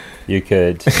 You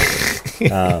could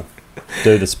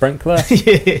do the sprinkler.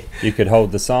 Yeah. You could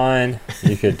hold the sign.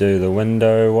 You could do the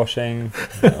window washing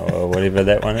or whatever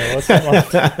that one was.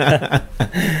 That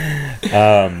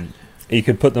one? You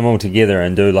could put them all together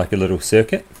and do like a little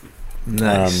circuit.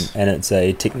 Nice. And it's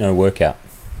a techno workout,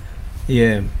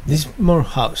 Yeah. This is more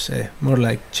house, more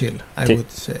like chill, I Te-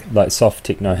 would say. like soft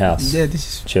techno house. Yeah, this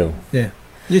is. Chill.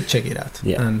 You check it out.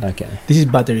 Yeah. And Okay. this is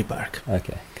Battery Park.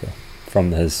 Okay. Cool.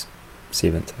 From his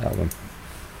 7th album,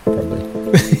 probably.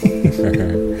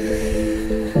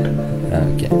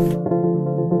 Okay.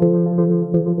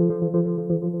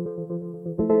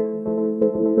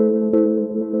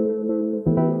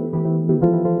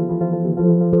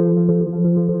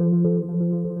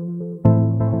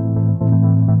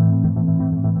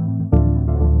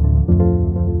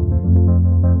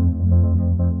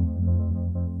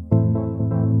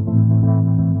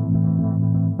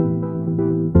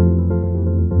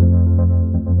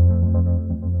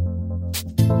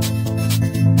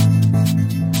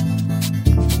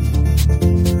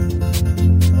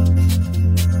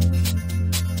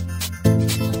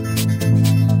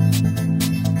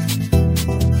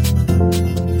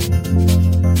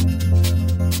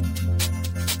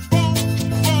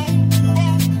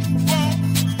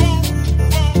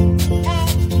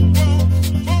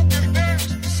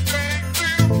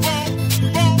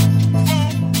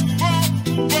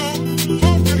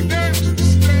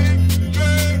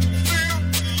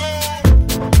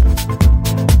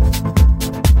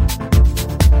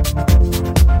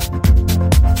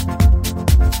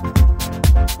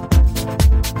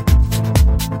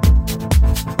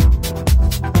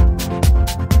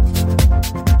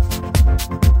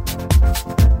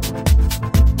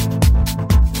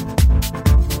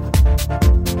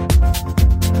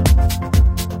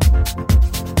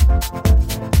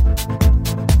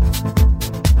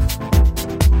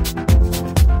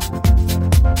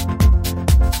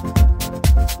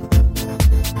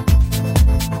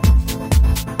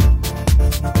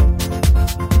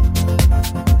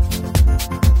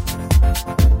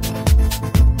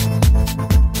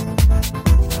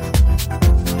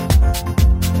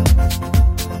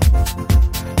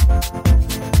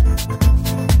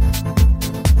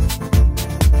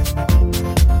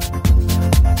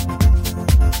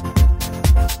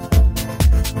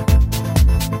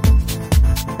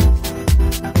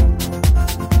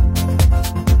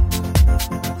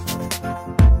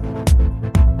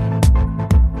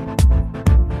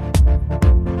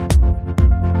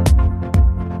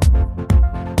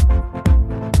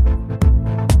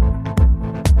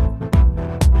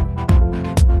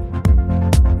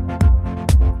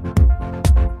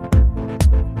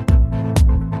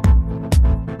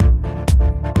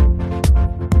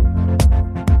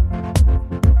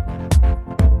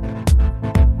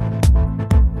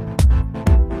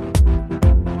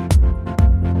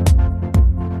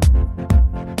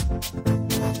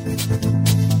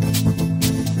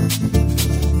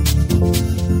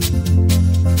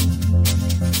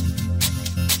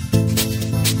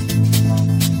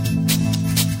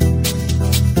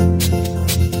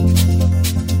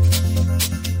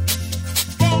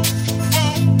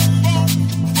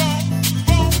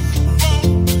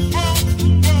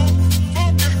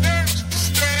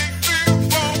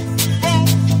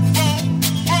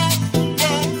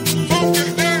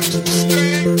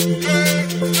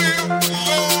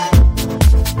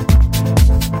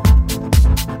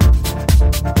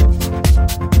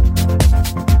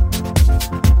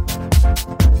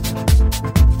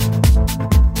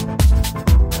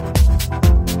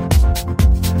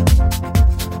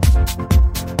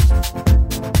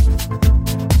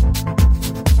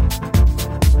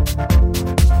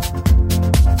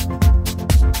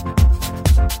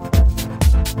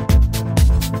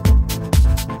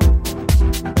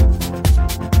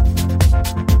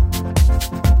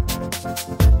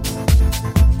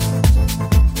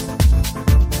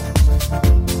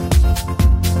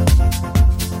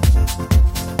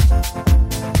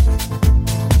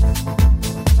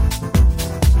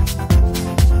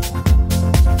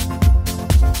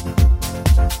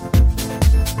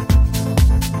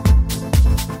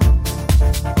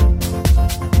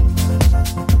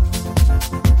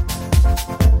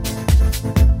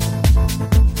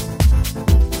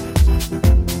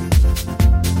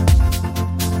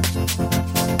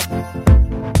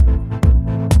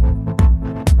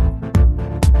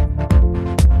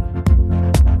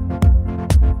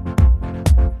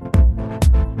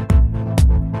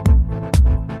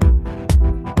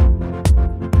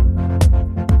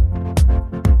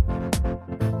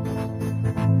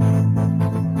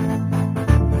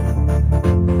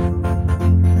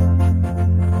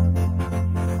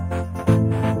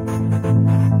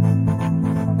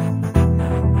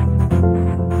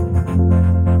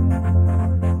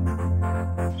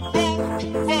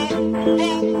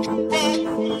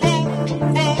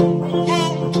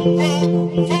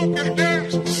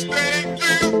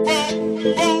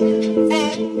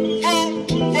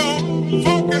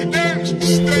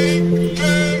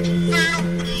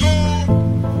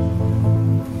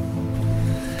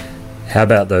 How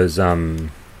about those?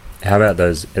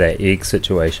 That egg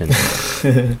situation?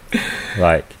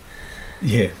 Like,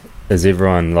 Yeah. is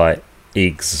everyone like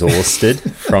exhausted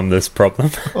from this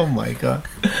problem? Oh my god.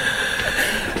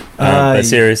 But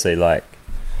seriously, like,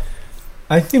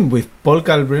 I think with Paul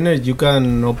Kalkbrenner you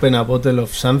can open a bottle of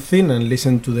something and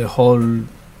listen to the whole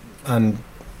and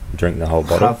drink the whole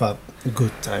bottle. have a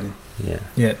good time. Yeah.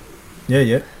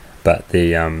 Yeah. But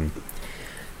the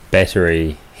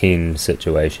battery hen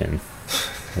situation,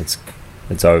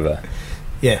 it's over.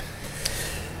 Yeah.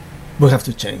 We have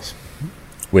to change.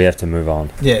 We have to move on.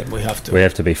 Yeah, we have to. We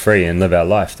have to be free and live our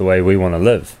life the way we want to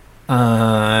live.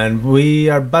 And we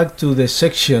are back to the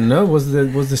section, no? What's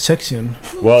the section?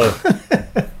 Well,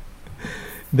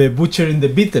 The Butcher in the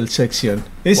Beatles section,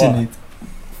 isn't What? it?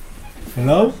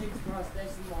 Hello?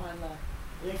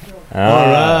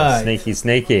 ah, Alright.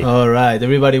 sneaky. All right,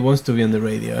 everybody wants to be on the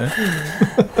radio.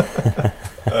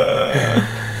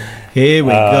 Here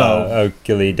we go.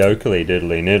 Okily dokily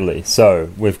diddly noodly. So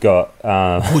we've got.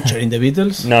 Butcher in the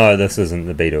Beatles? No, this isn't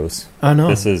the Beatles. Oh, no.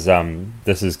 This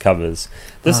is covers.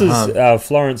 This Uh-huh. is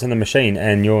Florence and the Machine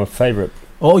and your favorite.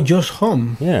 Oh, Josh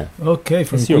Homme. Yeah. Okay,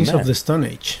 from It's your Queens man. of the Stone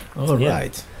Age. All Yeah.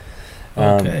 right.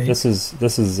 Okay. This is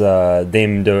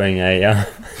them doing a.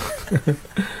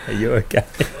 Are you okay?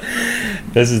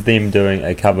 This is them doing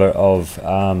a cover of.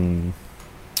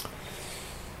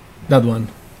 That one.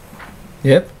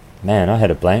 Yep. Man, I had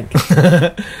a blank.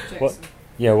 Jackson. What?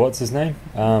 Yeah, what's his name?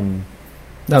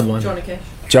 That one. Johnny Cash.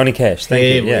 Johnny Cash. Thank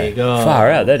Here you. Yeah. we go. Far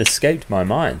out. That escaped my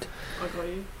mind. I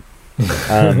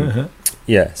got you.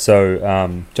 Yeah. So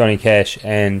Johnny Cash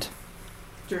and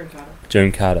June Carter.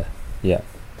 June Carter. Yeah.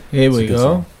 Here It's a we good go.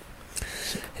 song.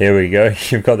 Here we go.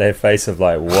 You've got that face of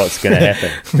like, what's going to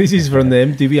happen? This is from the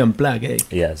MTV Unplugged, eh?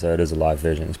 Yeah. So it is a live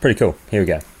version. It's pretty cool. Here we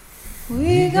go.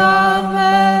 We got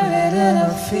married in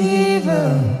a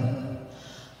fever,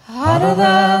 hotter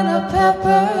than a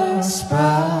pepper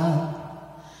sprout.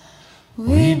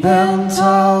 We've been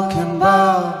talking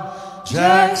about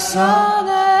Jackson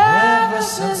ever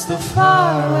since the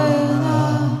fire went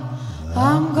out.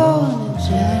 I'm going to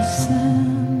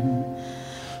Jackson,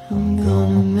 I'm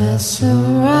gonna mess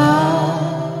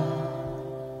around.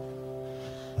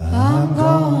 I'm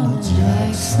going to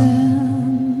Jackson.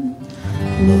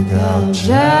 Look out,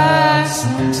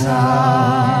 Jackson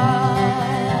Town.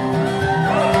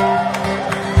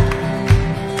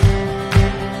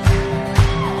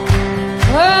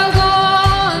 We're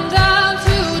going down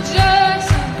to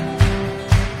Jackson.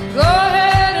 Go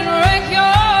ahead and rake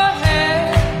your head.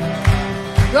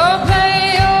 Go play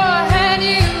your hand,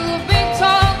 you big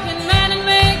talking man, and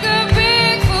make a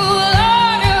big fool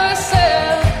of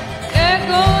yourself. Yeah,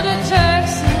 go to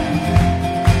Jackson.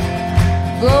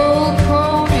 Go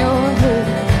comb your hair.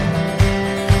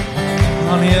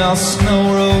 Honey, I'll snow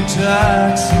road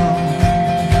Jackson.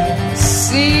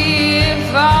 See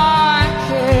if I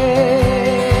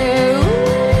care.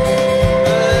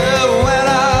 When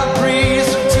I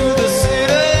breeze into the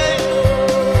city,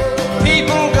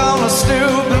 people gonna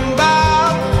stoop and bow.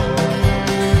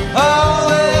 All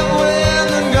that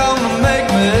women gonna make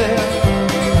me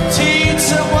teach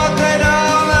them what they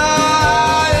don't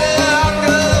know. Yeah, I'll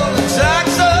go to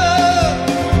Jackson,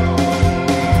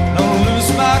 don't lose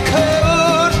my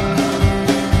coat.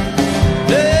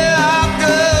 Yeah, I'll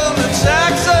go to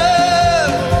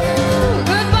Jackson.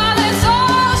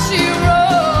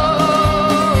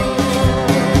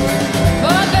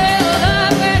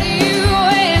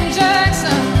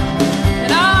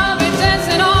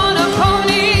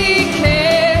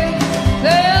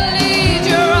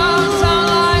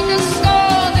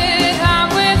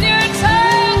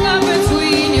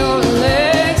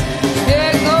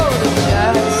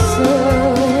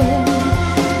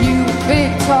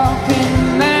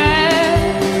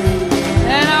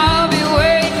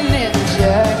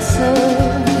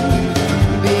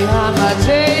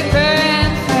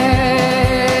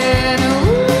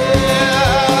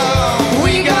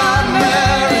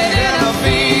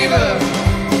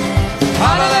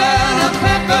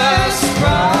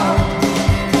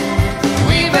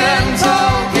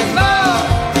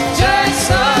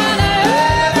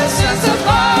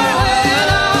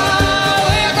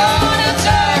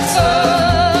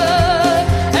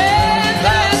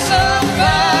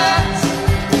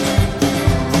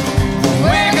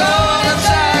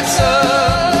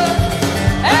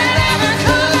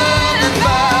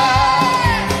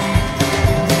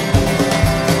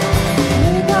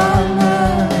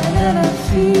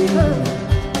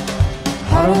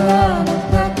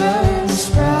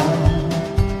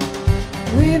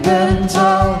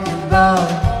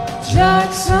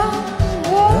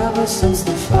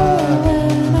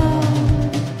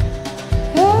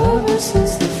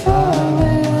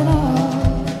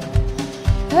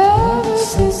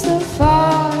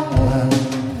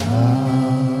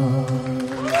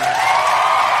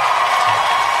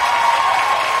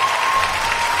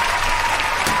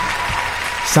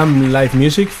 some live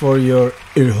music for your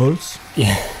ear holes.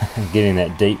 Getting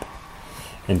that deep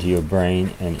into your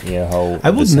brain and ear hole. I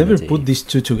would never vicinity. put these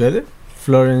two together,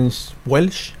 Florence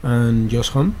Welch and Josh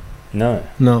Homme. No.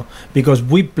 No, because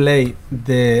we play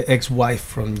the ex-wife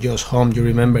from Josh Homme. You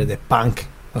remember the punk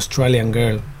Australian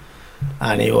girl,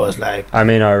 and it was like, I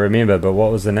mean, I remember, but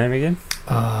what was the name again?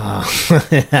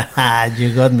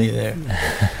 you got me there.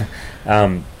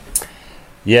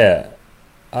 Yeah,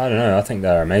 I don't know. I think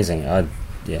they're amazing.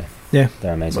 Yeah,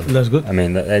 they're amazing. But that's good. I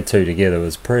mean, that two together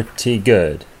was pretty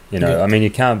good. You know, Yeah. I mean, you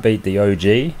can't beat the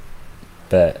OG,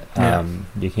 but Yeah.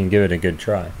 you can give it a good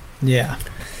try. Yeah,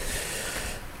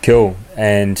 Cool.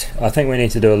 And I think we need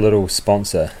to do a little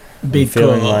sponsor. I'm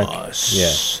feeling like-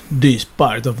 because this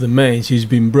part of the maze is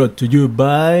being brought to you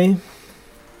by.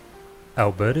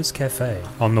 Alberta's Cafe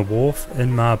on the wharf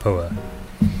in Mapua.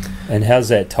 And how's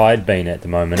that tide been at the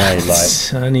moment? Like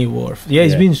Sunny Wharf. Yeah,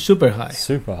 it's Yeah. been super high.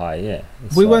 super high. Yeah.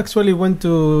 It's We like- actually went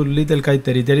to Little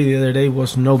Kaiteriteri the other day.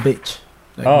 Was no beach.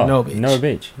 Like oh, no beach. No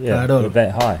beach. Yeah. At all. We're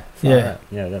that high. Far Yeah. out.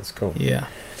 Yeah, that's cool. Yeah.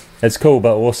 It's cool,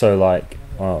 but also like,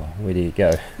 oh, where do you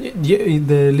go? Yeah,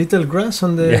 the little grass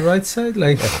on the Yeah. right side,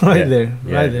 like right Yeah. there,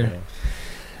 Yeah, right there.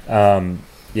 Yeah.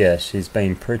 Yeah, she's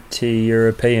been pretty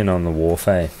European on the wharf,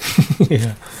 eh?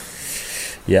 Yeah.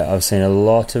 Yeah, I've seen a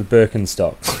lot of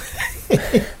Birkenstocks.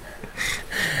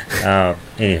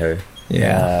 Anywho,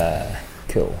 Yeah.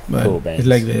 cool, But cool bands. it's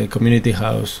like the community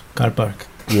house car park.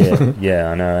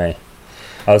 yeah, I know. Eh?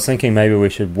 I was thinking maybe we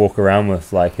should walk around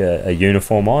with like a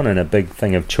uniform on and a big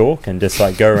thing of chalk and just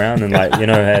like go around and like, you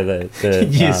know how the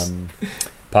Yes.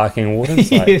 parking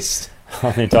wardens like Yes.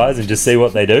 on their tires and just see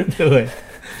what they do. Do it.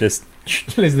 Just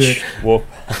Let's do it walk.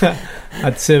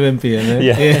 at 7 p.m. Eh?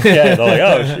 Yeah, yeah. They're like,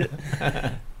 oh shit.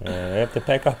 We have to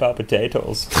pack up our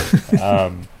potatoes.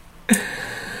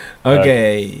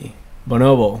 Okay.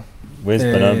 Bonobo. Where's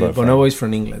Bonobo from? Bonobo is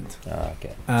from England. Ah,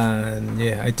 okay. And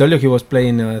yeah, I told you he was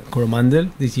playing at Coromandel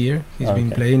this year. He's been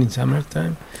Okay. playing in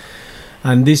summertime.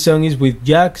 And this song is with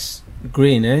Jax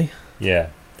Green, eh? Yeah,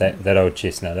 that old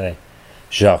chestnut, eh?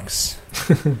 Jacques.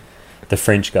 The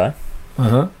French guy.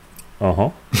 Uh-huh. Uh-huh.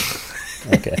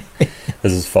 Okay.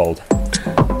 This is Fold.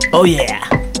 Oh yeah.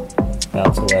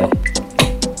 Bounce away.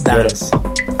 Dance.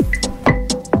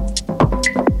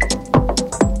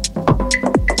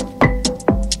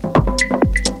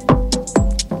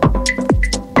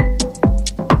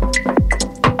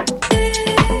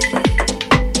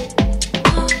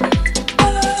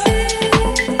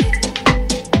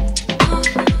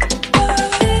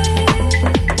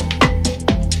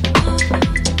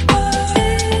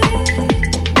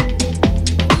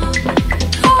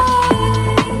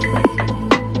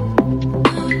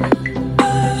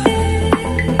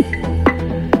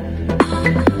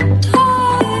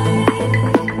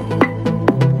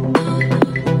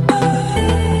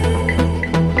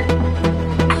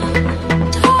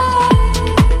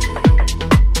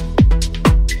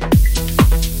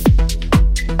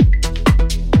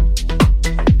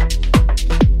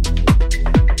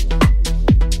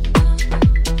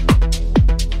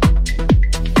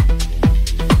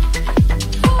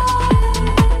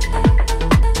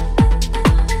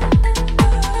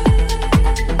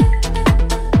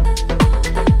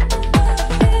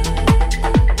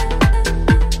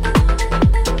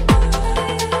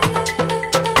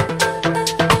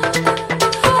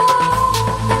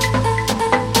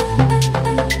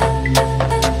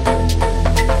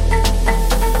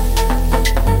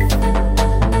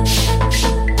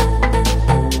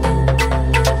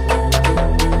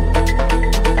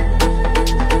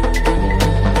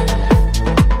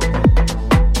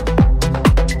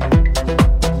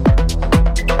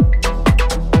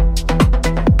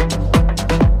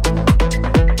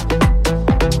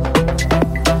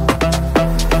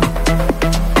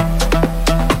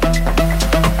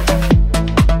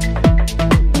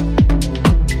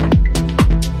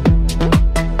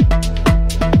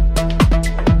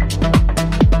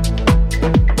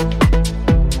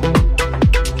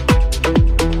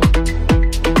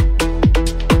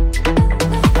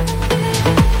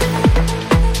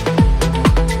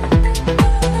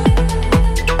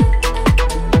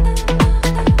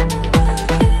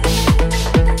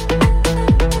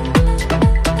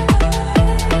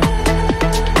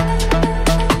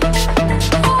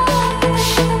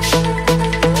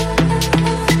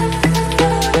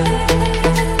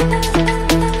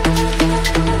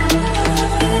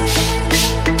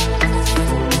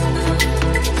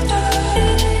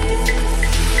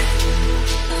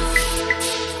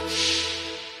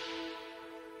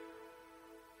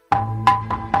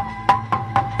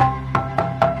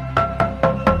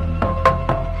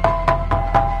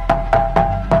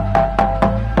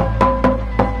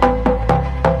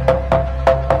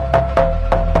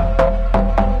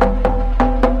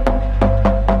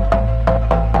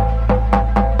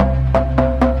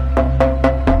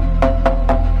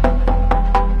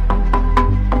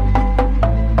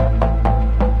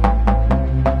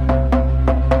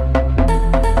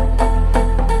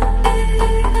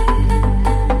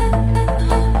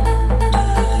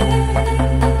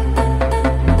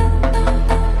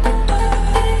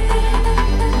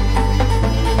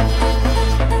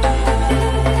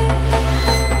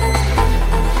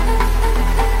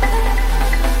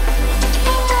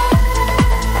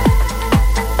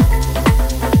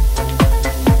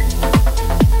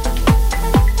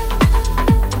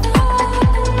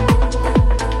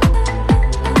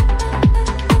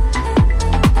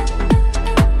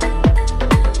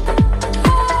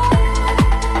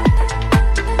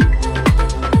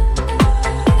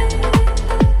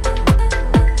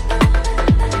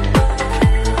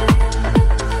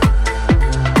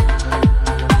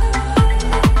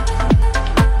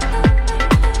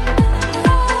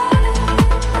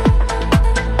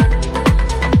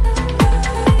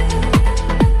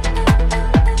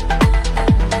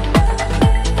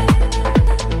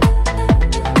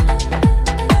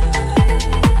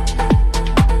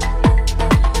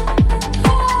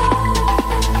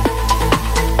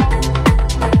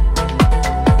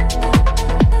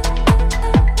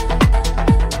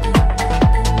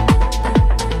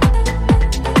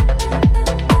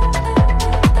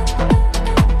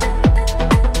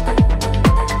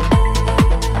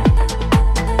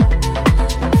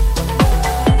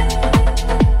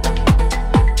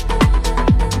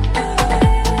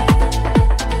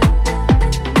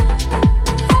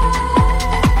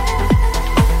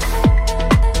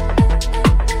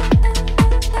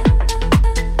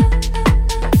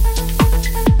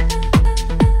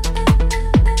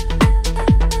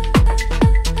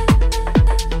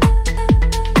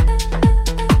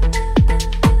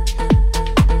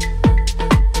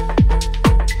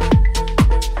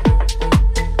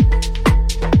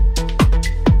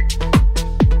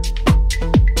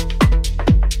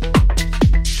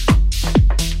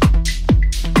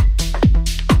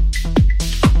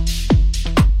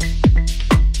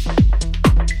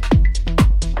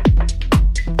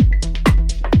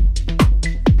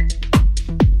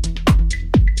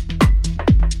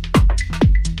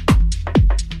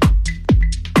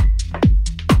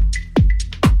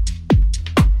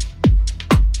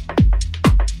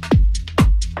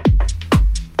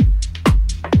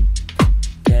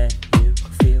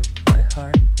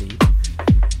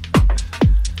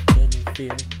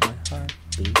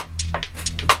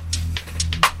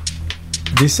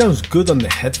 This sounds good on the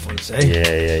headphones, eh?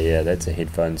 Yeah. That's a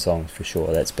headphone song for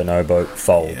sure. That's Bonobo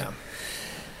Fold. Yeah.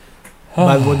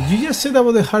 But what you just said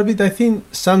about the heartbeat, I think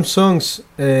some songs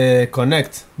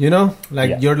connect, you know?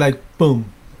 Like Yeah. you're like,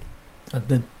 boom, and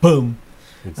then boom.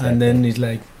 Exactly. And then it's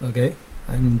like, okay,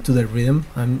 I'm to the rhythm.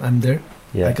 I'm there.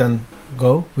 yeah, I can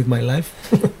go with my life.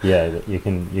 yeah, you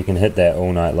can hit that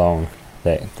all night long.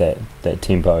 That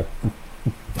tempo.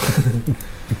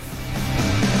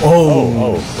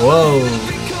 Oh, whoa!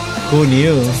 Who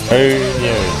knew? Oh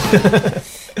yeah.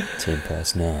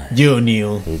 9:10. You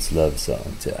knew. It's love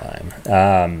song time.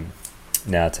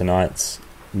 Now tonight's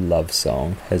love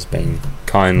song has been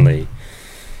kindly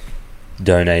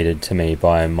donated to me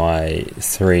by my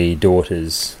 3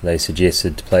 daughters. They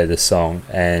suggested to play this song,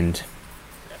 and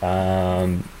I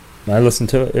listened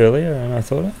to it earlier, and I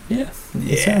thought,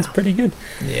 it sounds pretty good.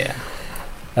 Yeah.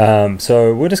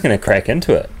 So we're just going to crack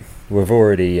into it. We've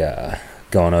already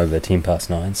gone over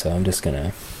 9:10, so I'm just going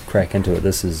to crack into it.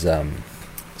 This is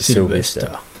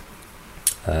Sylvester.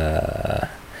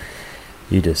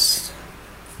 You just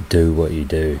do what you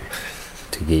do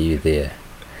to get you there,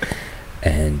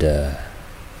 and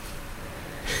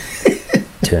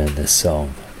turn the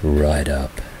song right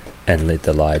up and let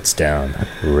the lights down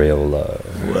real low.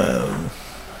 Whoa.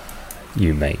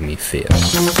 You make me feel.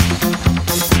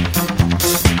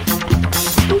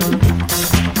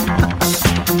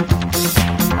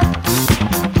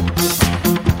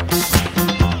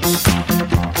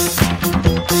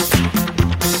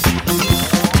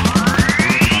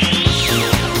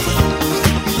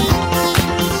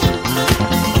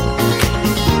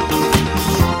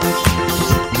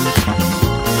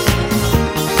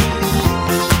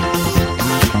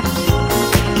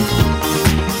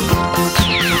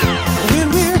 When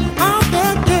we're out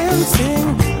there dancing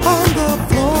on the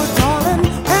floor, darling,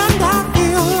 and I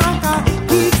feel like I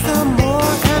need some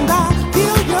more, and I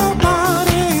feel your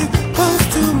body close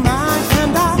to mine,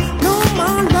 and I know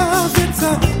my love, it's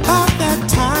about that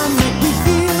time. Make me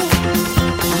feel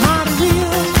mighty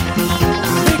real,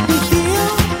 make me feel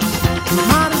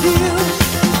mighty real.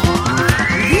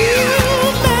 You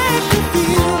make me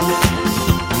feel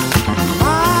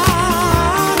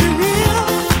mighty real.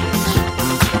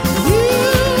 You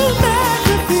make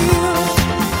me feel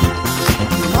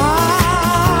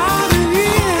mighty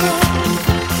real.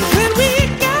 When we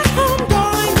get home,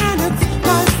 darling, and it's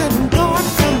nice and dark,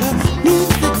 and the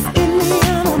music's in me,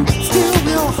 and I'm still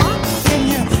real hot, and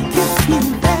you kiss me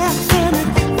back, and it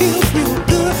feels real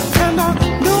good, and I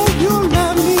know you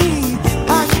love me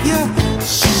like you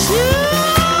should.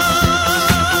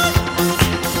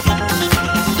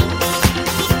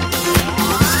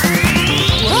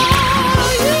 Oh,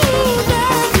 you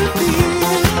make me feel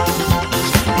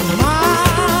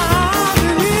mighty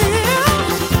real.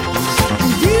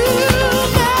 You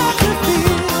make me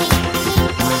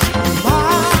feel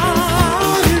mighty real.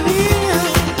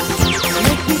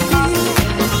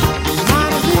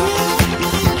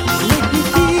 Make me feel mighty real. Make me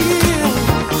feel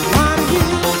mighty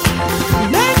real.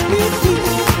 Make me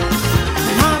feel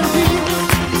mighty real.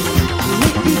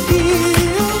 Make me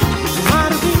feel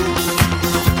mighty real.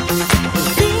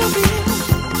 Feel real.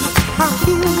 I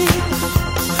feel real.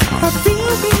 I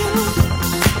feel real.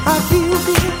 I feel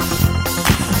real.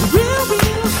 Real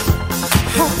real.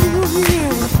 I feel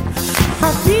real. I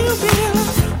feel real.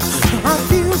 I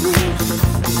feel real.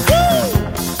 Woo!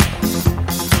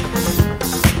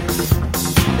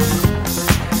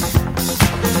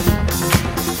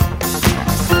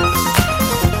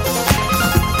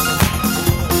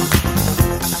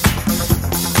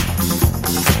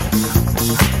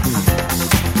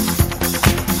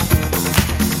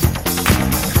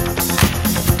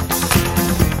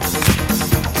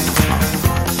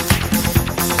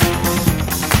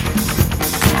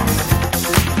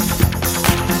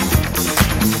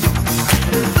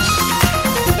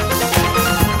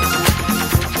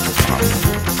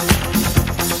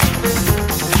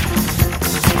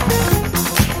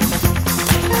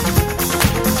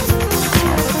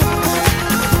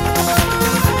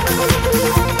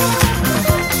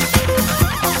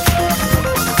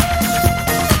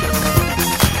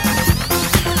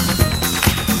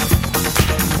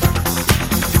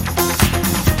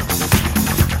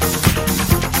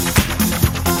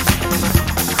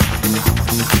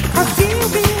 I feel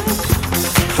real.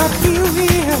 I feel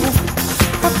real.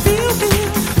 I feel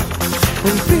real.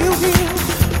 And feel real.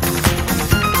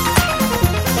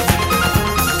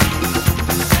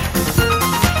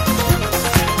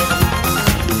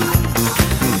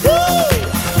 Woo!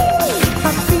 I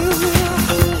feel real.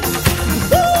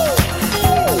 Woo!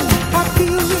 I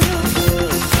feel real.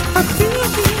 I feel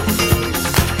real.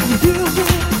 Feel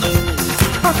real.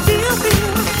 I feel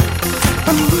real.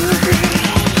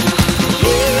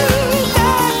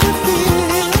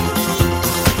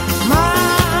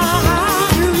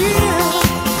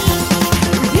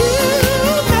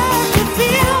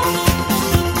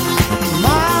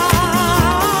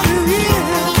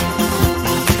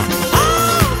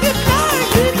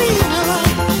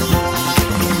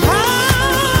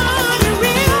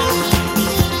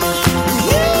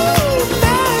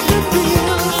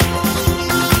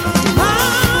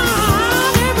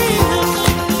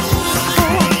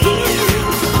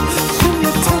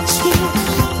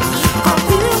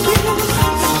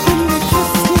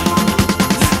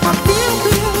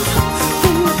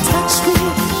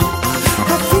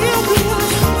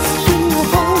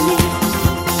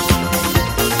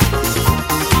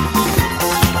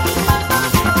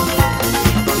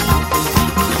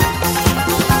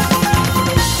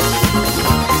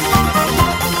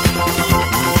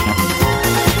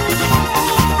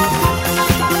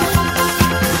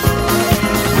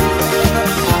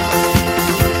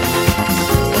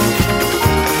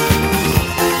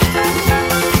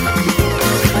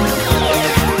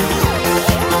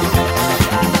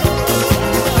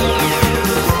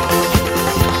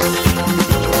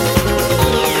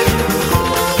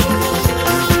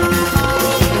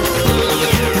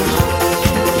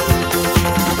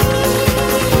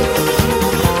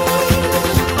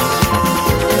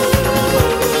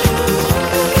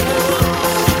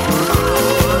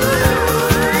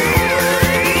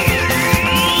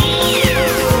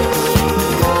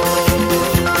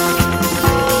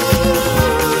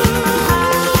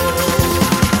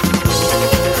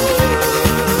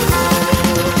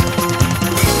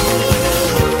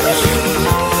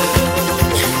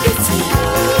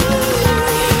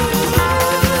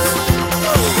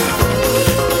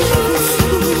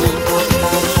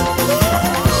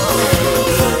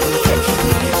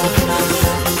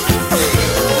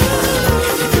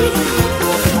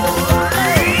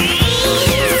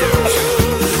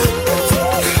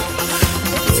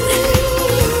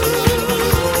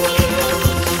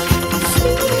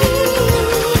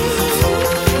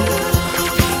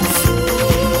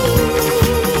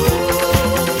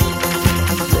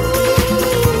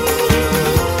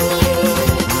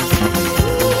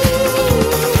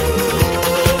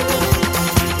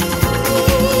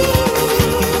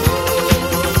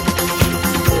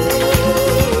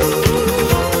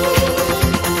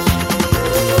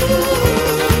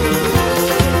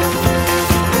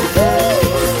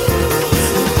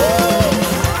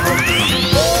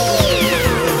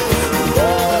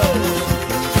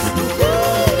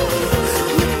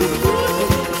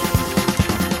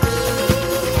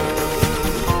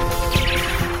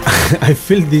 I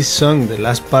feel this song, the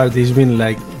last part, has been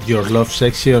like your love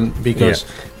section because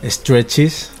it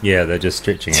stretches. Yeah, they're just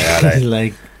stretching it out. It's Eh?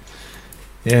 like,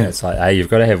 yeah. It's like, hey, you've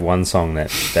got to have one song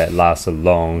that lasts a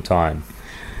long time.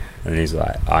 And he's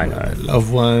like, I know. The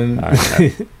love one I know.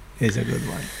 is a good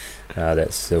one.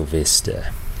 That's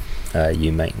Sylvester.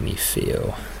 You make me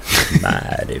feel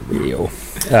mighty real.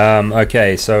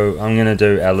 Okay, so I'm going to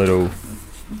do our little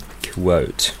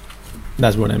quote.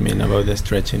 That's what I mean about the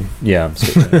stretching. Yeah, I'm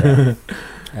switching it out.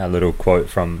 Our little quote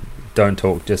from Don't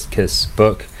Talk, Just Kiss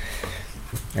book.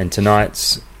 And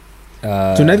tonight's...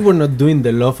 Tonight we're not doing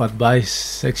the love advice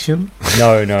section.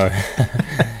 No.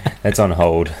 That's on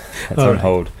hold. That's on Alright.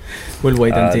 hold. We'll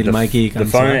wait until the Mikey The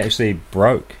comes phone back. actually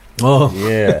broke. Oh,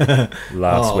 Yeah,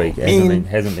 last Oh, week. man.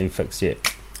 Hasn't been fixed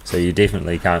yet. So you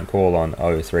definitely can't call on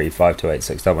 03 528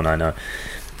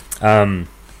 6990.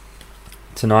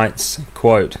 Tonight's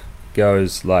quote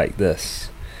goes like this.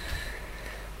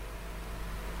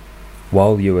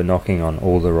 While you were knocking on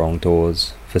all the wrong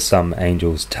doors for some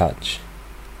angel's touch,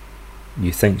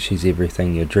 you think she's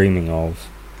everything you're dreaming of.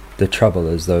 The trouble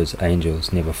is those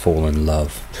angels never fall in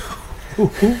love.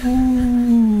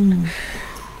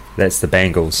 That's the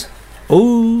Bangles.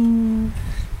 oh,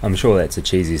 I'm sure that's a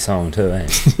cheesy song too, eh?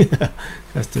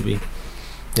 has to be.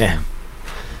 Yeah.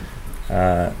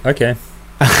 Okay.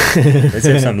 Let's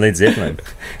have some Led Zeppelin.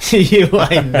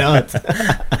 Why not?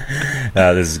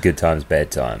 This is Good Times,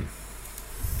 Bad Time.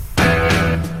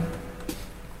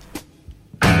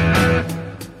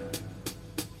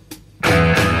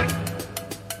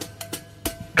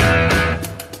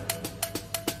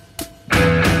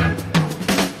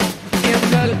 In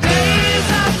the days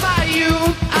of my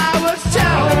youth, I was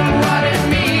told what it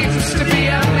means to be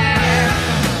a man.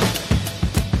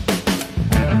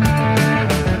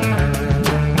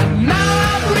 Now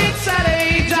I've reached that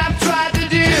age, I've tried to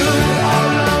do all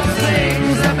those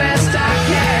things the best I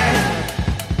can.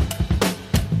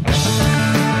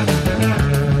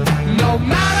 No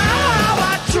matter how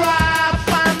I try, I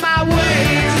find my way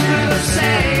through the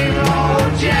same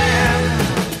old jam.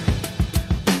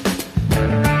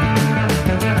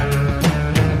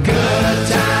 Good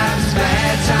times,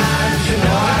 bad times, you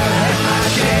know I've had my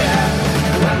share.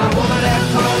 When my woman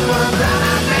left home for a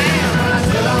brown-eyed man, but I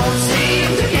still don't seem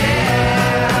to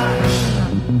care.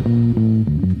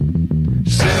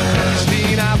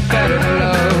 17, I fell in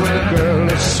love with a girl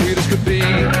as sweet as could be.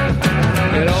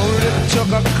 It only took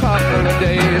a couple of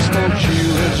days for she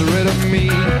was rid of me.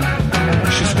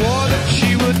 She swore that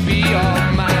she would be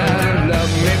all mine and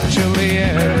love me till the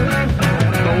end.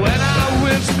 But when I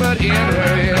whispered in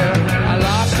her ear, I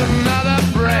lost another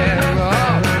friend.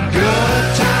 Oh, good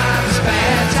times,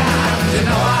 bad times, you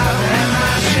know I've had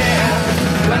my share.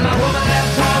 When my woman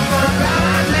left home for a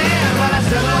brown-eyed man, but I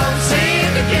still don't seem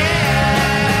to care.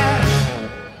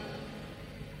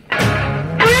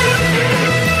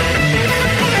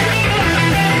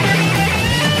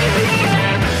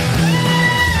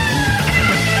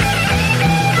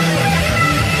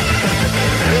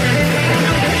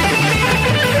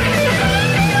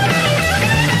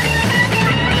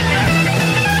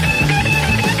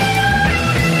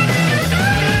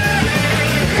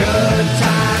 Good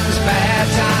times, bad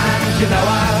times, you know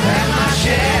I've had my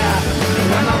share.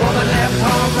 When my woman left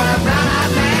home for a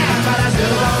brown-eyed man, but I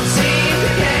still don't seem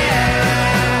to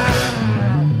care.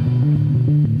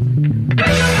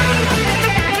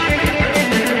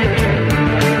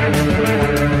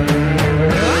 I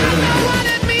know what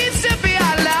it means to be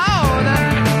alone. I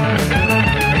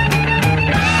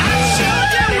sure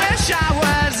do wish I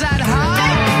was at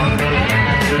home.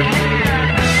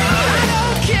 I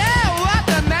don't care what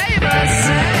the neighbors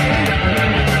say.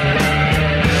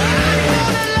 I'm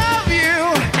gonna love you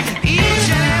each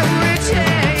and every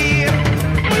day.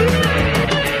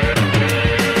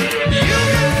 You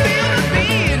can feel the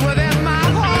beat within my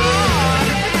heart.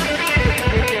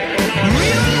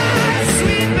 Realize,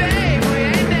 sweet babe, we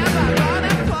ain't never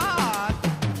gonna part.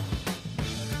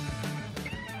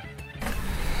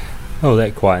 Oh,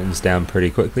 that quietens down pretty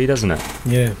quickly, doesn't it?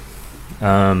 Yeah.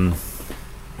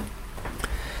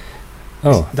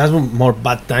 Oh, That's more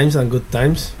bad times than good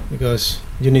times because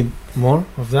you need more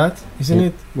of that, isn't Yeah.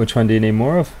 it? which one do you need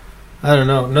more of? I don't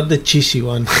know. Not the cheesy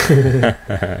one.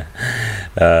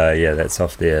 Yeah, that's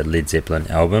off their Led Zeppelin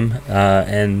album.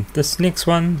 And this next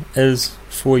one is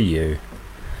for you.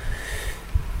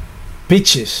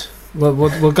 Peaches.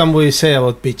 What can we say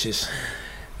about peaches?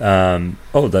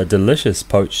 The delicious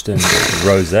poached in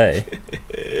rosé.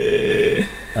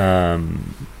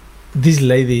 This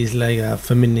lady is like a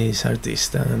feminist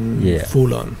artist and Yeah.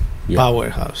 full on Yeah.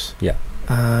 powerhouse. Yeah.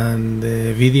 And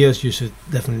the videos, you should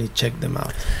definitely check them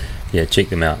out. Yeah, check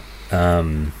them out.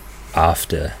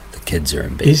 after the kids are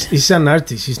in bed. He's an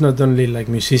artist. He's not only like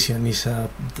musician. He's a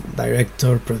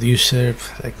director, producer,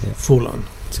 like full on.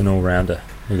 It's an all-rounder.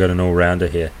 We've got an all-rounder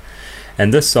here.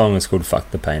 And this song is called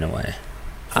Fuck the Pain Away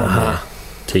from the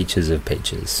Teachers of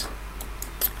Peaches.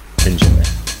 Enjoy.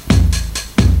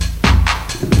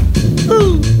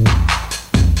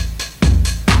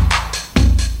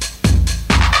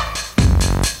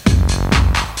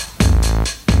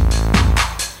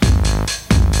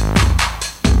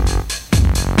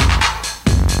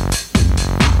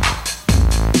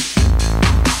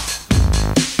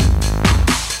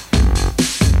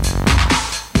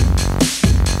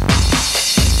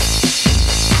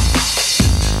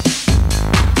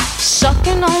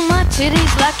 Sucking on my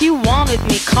titties like you wanted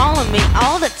me, calling me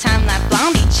all the time like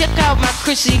blondie. Check out my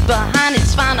Chrissy behind,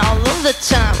 it's fine all of the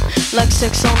time, like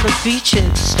sex on the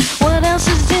beaches. What else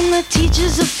is in the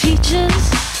teachers of peaches?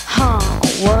 Huh,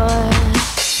 what?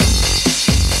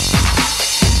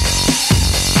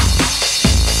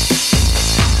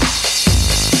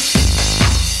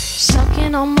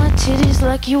 Sucking on my titties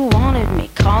like you wanted me,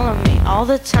 calling me all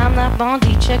the time like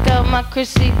blondie. Check out my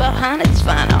Chrissy behind, it's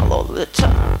fine all over the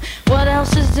time. What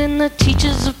else is in the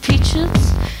teachers of peaches?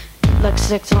 Like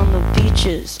sex on the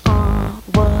beaches.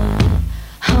 What?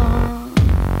 Huh?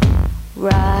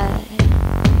 Right.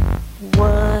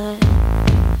 What?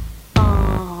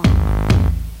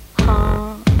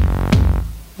 Huh?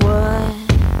 What?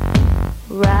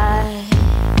 Right.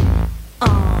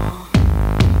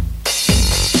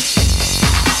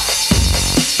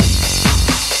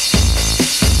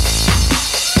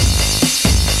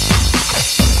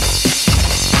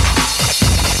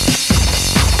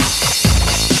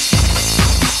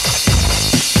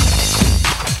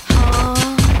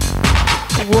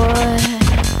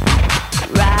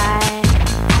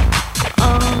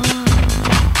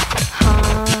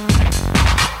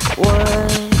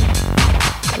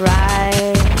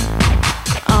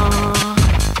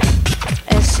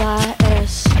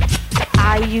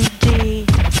 IUD,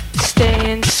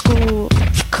 stay in school,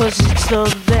 cause it's the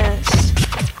best.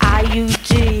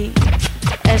 IUD,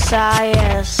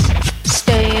 SIS,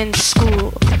 stay in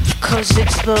school, cause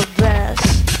it's the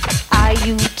best.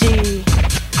 IUD,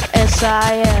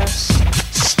 SIS,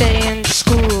 stay in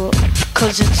school,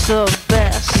 cause it's the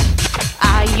best.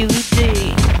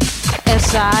 IUD,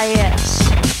 SIS,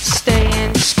 stay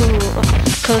in school,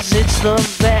 cause it's the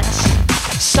best.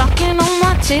 Sucking on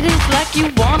my titties like you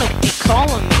wanted me,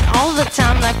 calling me all the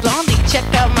time like blondie. Check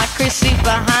out my Chrissy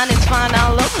behind, it's fine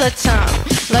all of the time,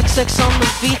 like sex on the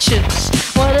beaches.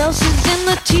 What else is in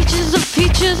the teachers of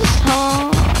peaches? Huh?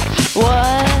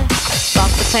 What? Fuck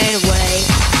the pain away,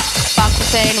 fuck the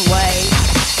pain away,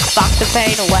 fuck the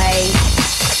pain away,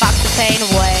 fuck the pain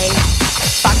away,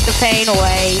 fuck the pain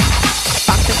away,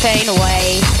 fuck the pain away,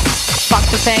 fuck the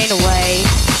pain away,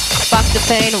 fuck the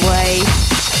pain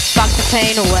away. Fuck the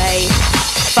pain away,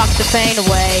 fuck the pain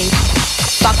away,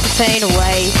 fuck the pain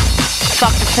away,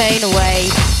 fuck the pain away,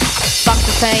 fuck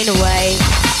the pain away,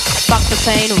 fuck the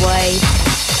pain away,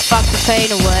 fuck the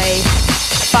pain away,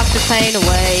 fuck the pain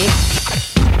away.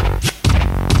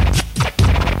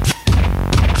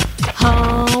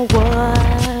 Oh,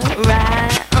 what,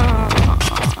 right,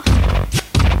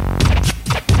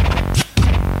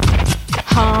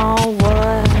 Oh,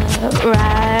 what,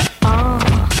 right,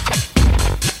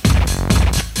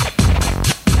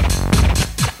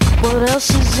 What else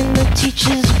is in the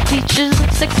teachers of peaches?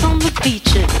 Like sex on the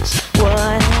beaches.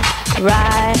 What?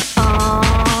 Right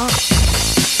on.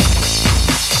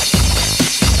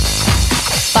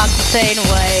 Fuck the pain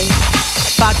away.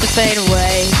 Fuck the pain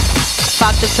away.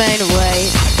 Fuck the pain away.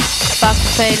 Fuck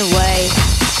the pain away.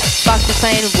 Fuck the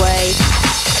pain away.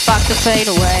 Fuck the pain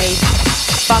away.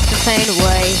 Fuck the pain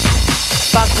away.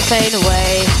 Fuck the pain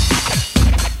away.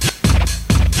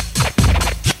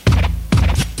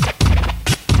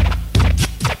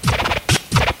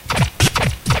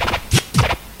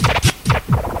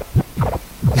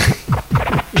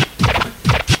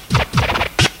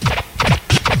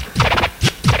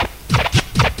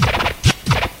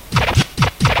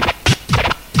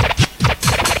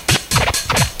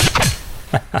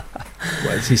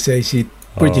 Well, she says it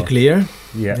pretty clear,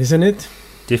 Yeah, isn't it?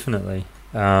 definitely.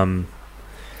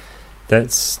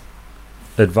 That's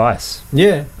advice.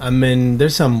 Yeah, I mean,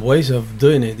 there's some ways of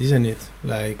doing it, isn't it?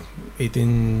 Like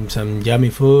eating some yummy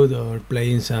food or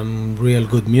playing some real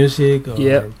good music. Or,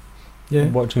 Yep. Yeah.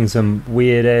 Watching some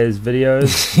weird ass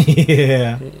videos.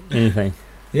 Yeah. Anything.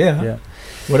 Yeah. Yeah.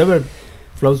 Whatever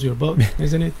floats your boat,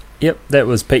 isn't it? Yep, that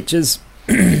was Peaches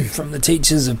from the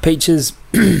Teachers of Peaches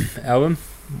album.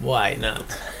 Why not?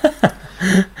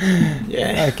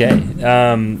 Yeah. Okay.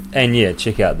 And yeah,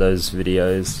 check out those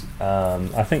videos.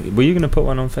 I think, were you going to put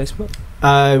one on Facebook?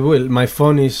 I will. My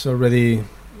phone is already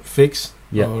fixed.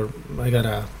 Yeah. Or I got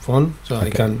a phone, so I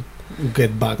Okay. can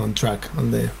get back on track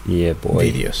on the Yeah,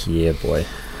 boy. videos. Yeah, boy.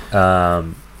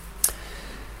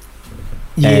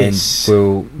 Yes. And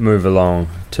we'll move along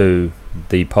to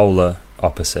the polar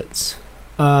opposites.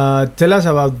 Tell us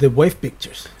about the wave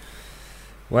pictures.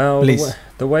 Well, Please.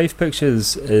 the Wave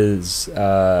Pictures is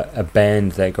a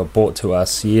band that got brought to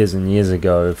us years and years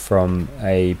ago from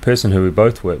a person who we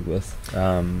both worked with.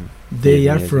 They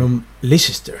Yeah, are yeah. from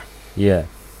Leicester. Yeah,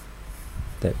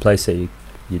 that place that you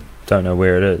don't know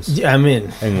where it is. Yeah, I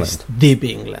mean, England. it's deep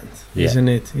England, Yeah. isn't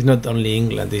it? It's not only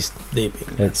England; it's deep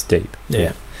England. It's deep.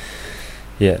 Yeah.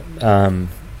 Yeah.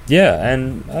 Yeah,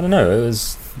 and I don't know.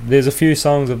 There's a few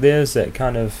songs of theirs that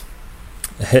kind of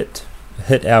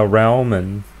hit our realm,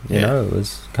 and you Yeah. know, it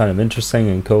was kind of interesting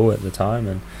and cool at the time.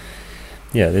 And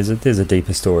yeah, there's a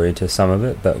deeper story to some of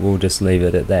it, but we'll just leave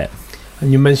it at that.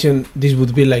 And you mentioned this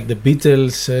would be like the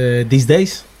Beatles these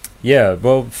days. Yeah,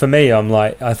 well, for me,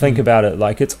 I think Mm. about it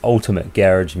like it's ultimate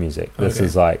garage music. This Okay.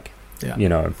 is like, Yeah. you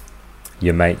know,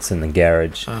 your mates in the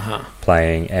garage Uh-huh.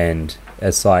 playing, and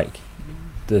it's like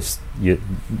the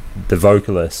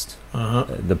vocalist, Uh-huh.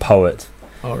 the poet,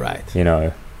 All right. you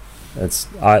know,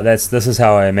 this is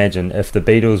how I imagine if the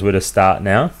Beatles were to start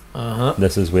now, Uh-huh.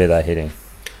 this is where they're heading.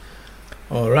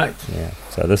 All right. Yeah,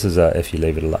 so this is If You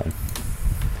Leave It Alone.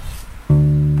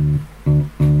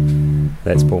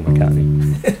 That's Paul McCartney.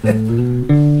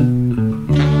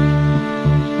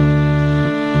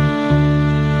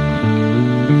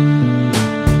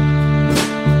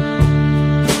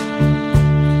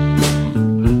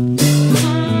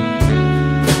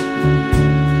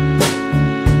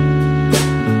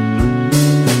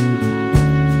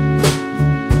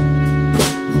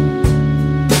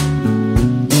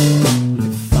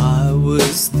 If I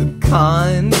was the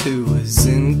kind who was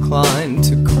inclined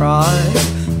to cry,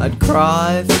 I'd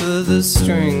cry for the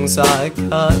strings I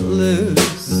cut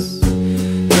loose.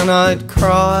 And I'd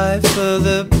cry for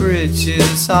the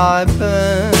bridges I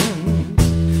burned,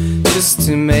 just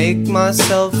to make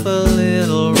myself a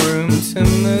little room to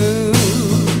move.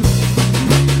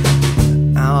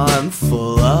 Now I'm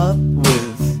full up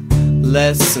with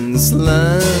lessons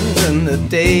learned, and the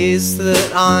days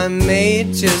that I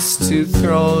made just to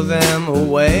throw them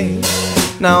away.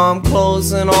 Now I'm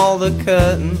closing all the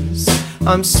curtains,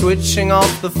 I'm switching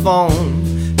off the phone.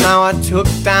 Now I took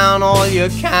down all your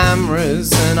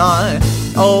cameras, and I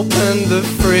opened the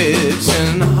fridge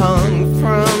and hung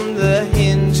from the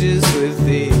hinges with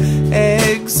the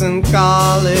eggs and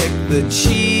garlic, the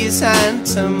cheese and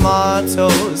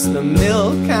tomatoes, the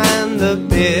milk and the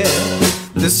beer,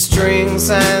 the strings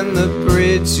and the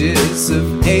bridges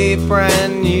of a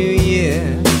brand new year.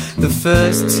 The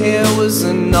first tear was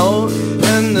a note,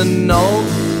 and the note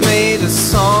made a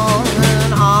song,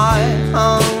 and I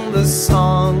hung the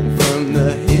song from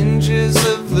the hinges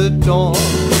of the door.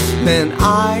 Then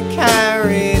I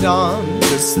carried on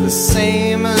just the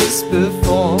same as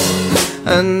before,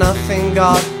 and nothing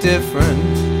got different,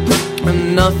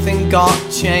 and nothing got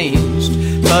changed.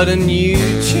 But a new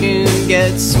tune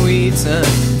gets sweeter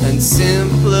and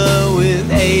simpler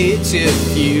with age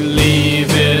if you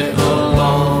leave it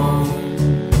alone.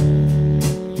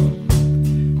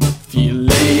 If you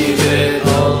leave it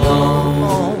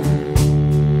alone.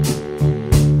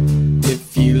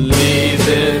 If you leave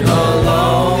it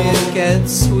alone, it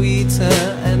gets sweeter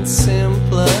and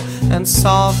simpler and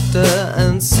softer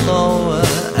and slower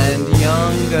and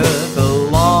younger the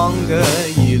longer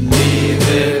you leave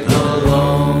it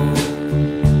alone.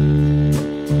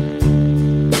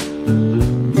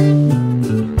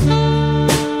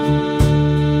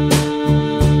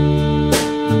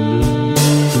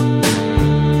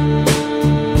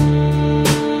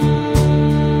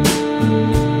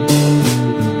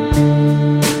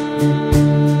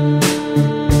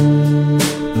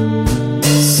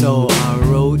 So I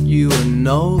wrote you a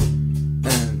note,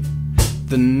 and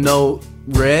the note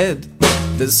read,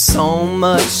 there's so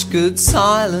much good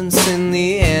silence in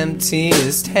the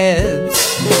emptiest heads.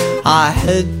 I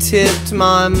had tipped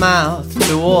my mouth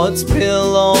towards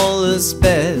pillowless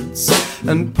beds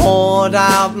and poured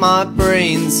out my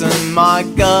brains and my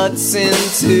guts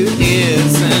into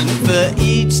ears, and for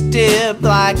each dear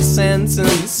black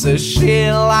sentence a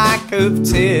sheer lack of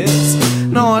tears.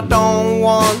 No, I don't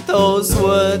want those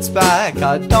words back,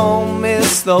 I don't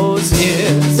miss those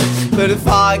years. But if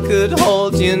I could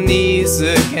hold your knees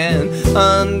again,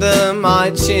 under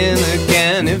my chin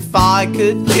again, if I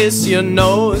could kiss your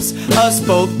nose, us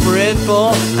both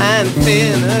brittle and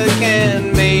thin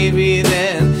again, maybe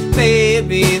then, maybe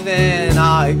maybe then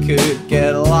I could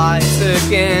get light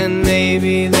again.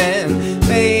 Maybe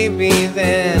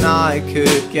then I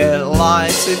could get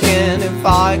light again. If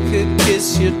I could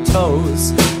kiss your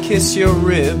toes, kiss your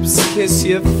ribs, kiss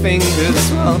your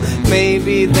fingers, well,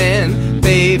 maybe then,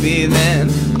 baby, then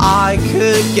I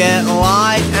could get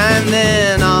light, and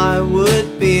then I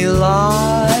would be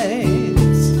light.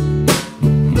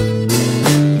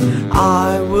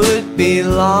 I would be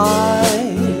light.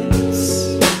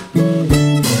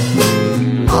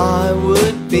 I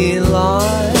would be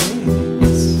light.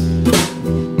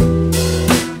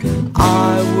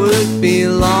 I would be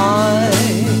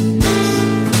light.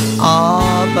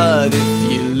 Ah, but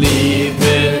if you leave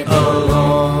it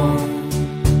alone,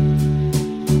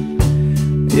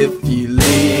 if you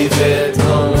leave it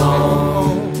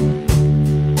alone,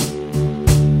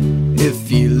 if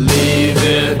you leave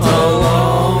it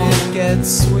alone, it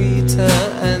gets sweeter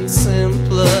and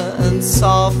simpler and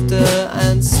softer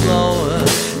and slower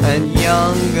and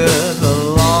younger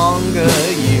the longer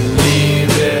you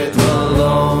leave it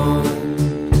alone.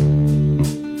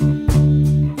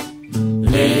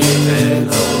 Leave it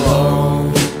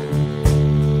alone.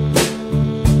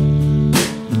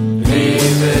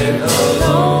 Leave it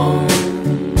alone.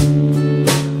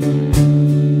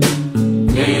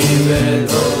 Leave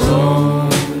it alone.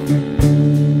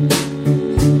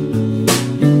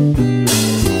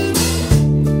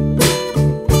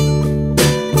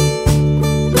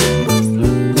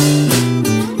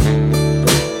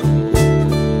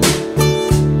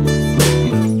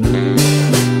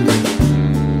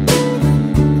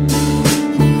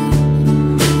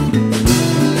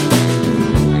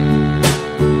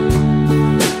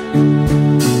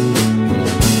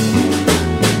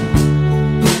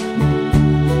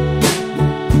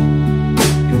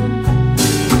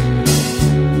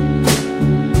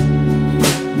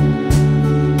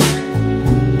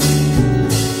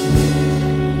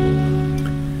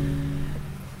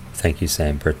 Thank you,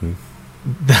 Sam Britton.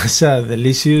 That's a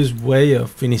delicious way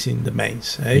of finishing the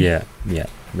mains, eh? Yeah, yeah.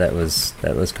 That was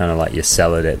kind of like your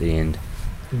salad at the end.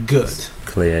 Good.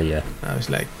 Clear, yeah. I was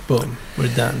like, boom,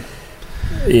 we're done.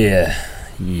 Yeah.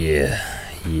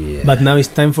 But now it's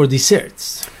time for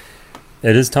desserts.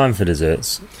 It is time for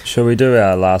desserts. Shall we do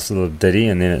our last little ditty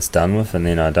and then it's done with, and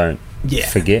then I don't Yeah.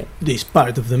 forget? This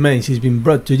part of the mains has been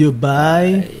brought to you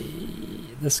by...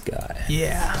 This guy.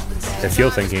 Yeah. If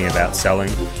you're thinking about selling,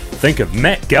 think of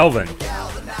Matt Galvin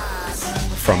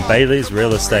from Bailey's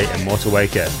Real Estate in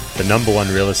Motueka, the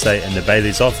 #1 real estate in the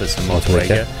Bailey's office in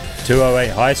Motueka,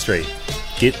 208 High Street.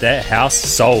 Get that house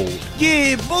sold.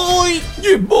 Yeah, boy!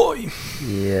 Yeah, boy!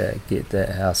 Yeah, get that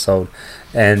house sold.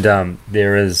 And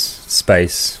there is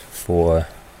space for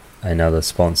another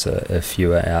sponsor if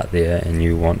you are out there and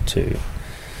you want to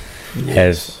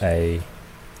Yes. have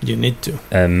You need to.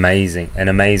 an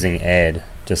amazing ad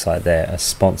just like that, a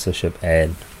sponsorship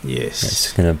ad. Yes.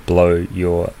 It's going to blow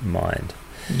your mind.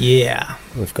 Yeah.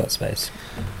 We've got space.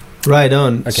 Right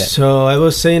on. Okay. So I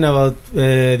was saying about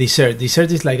dessert.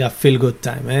 Dessert is like a feel-good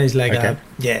time. Eh? It's like Okay.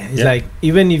 it's Yeah. like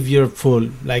even if you're full,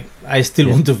 like I still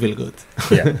Yeah. want to feel good.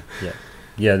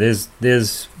 Yeah.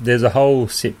 There's a whole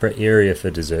separate area for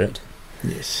dessert.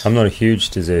 Yes. I'm not a huge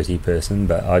desserty person,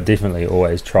 but I definitely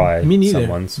always try Me neither.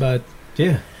 someone's. But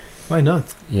yeah, why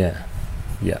not? Yeah.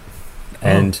 Oh,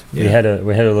 And we yeah. had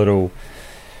a little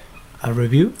A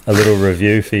review?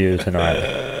 review for you tonight.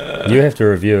 You have to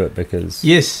review it because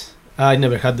Yes. I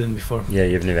never had them before.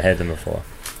 you've never had them before.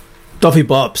 Toffee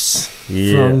Pops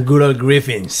Yeah. from good old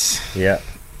Griffins. Yeah.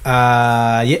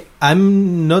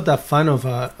 I'm not a fan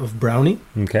of brownie.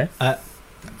 Okay.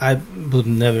 I would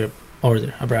never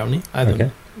order a brownie. I don't.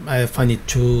 Okay. I find it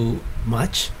too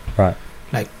much. Right.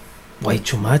 Like way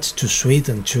too much, too sweet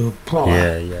and too.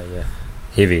 Yeah.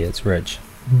 Heavy, it's rich.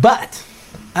 But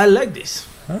I like this.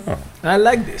 Oh. I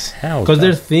like this How? because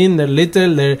they're thin, they're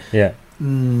little, they're Yeah.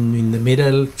 in the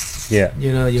middle. Yeah.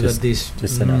 You know, you Just- got this.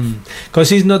 just enough.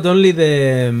 Because it's not only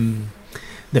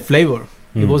the flavor;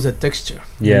 it Mm. was the texture.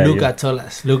 Yeah, Luca yeah. told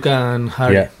us. Luca and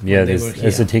Harry. Yeah. when they were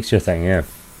It's a here. texture thing. Yeah.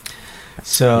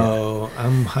 So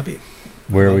I'm happy.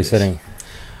 Where are we Nice. sitting?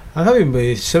 I'm happy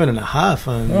with 7.5,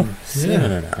 and Oh,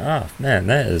 7.5. Man,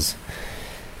 that is.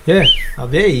 yeah,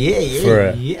 yeah, For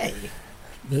a- yeah.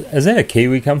 Is that a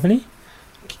Kiwi company?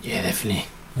 Yeah, definitely.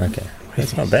 Okay,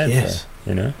 that's not bad. Yes.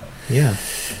 Yeah.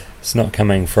 It's not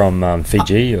coming from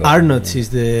Fiji. Or, Arnott's is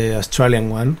the Australian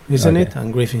one, isn't Okay. it?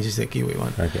 And Griffin's is the Kiwi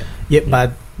one. Okay. Yeah,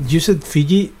 but you said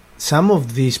Fiji. Some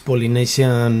of these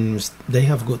Polynesians, they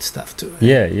have good stuff too.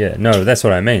 Yeah. No, that's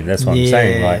what I mean. That's what I'm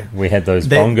saying. Yeah. Like we had those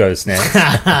They- bongo snacks.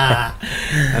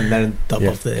 And they're on top Yeah.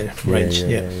 of the range.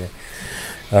 Yeah.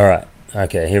 All right.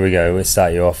 Okay, here we go. We'll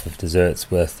start you off with desserts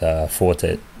with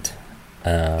Fortet.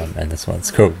 And this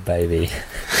one's called Baby.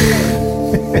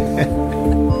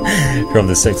 From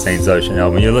the 16th Ocean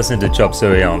album. You're listening to Chop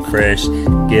Suey on Fresh.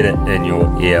 Get it in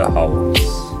your ear holes.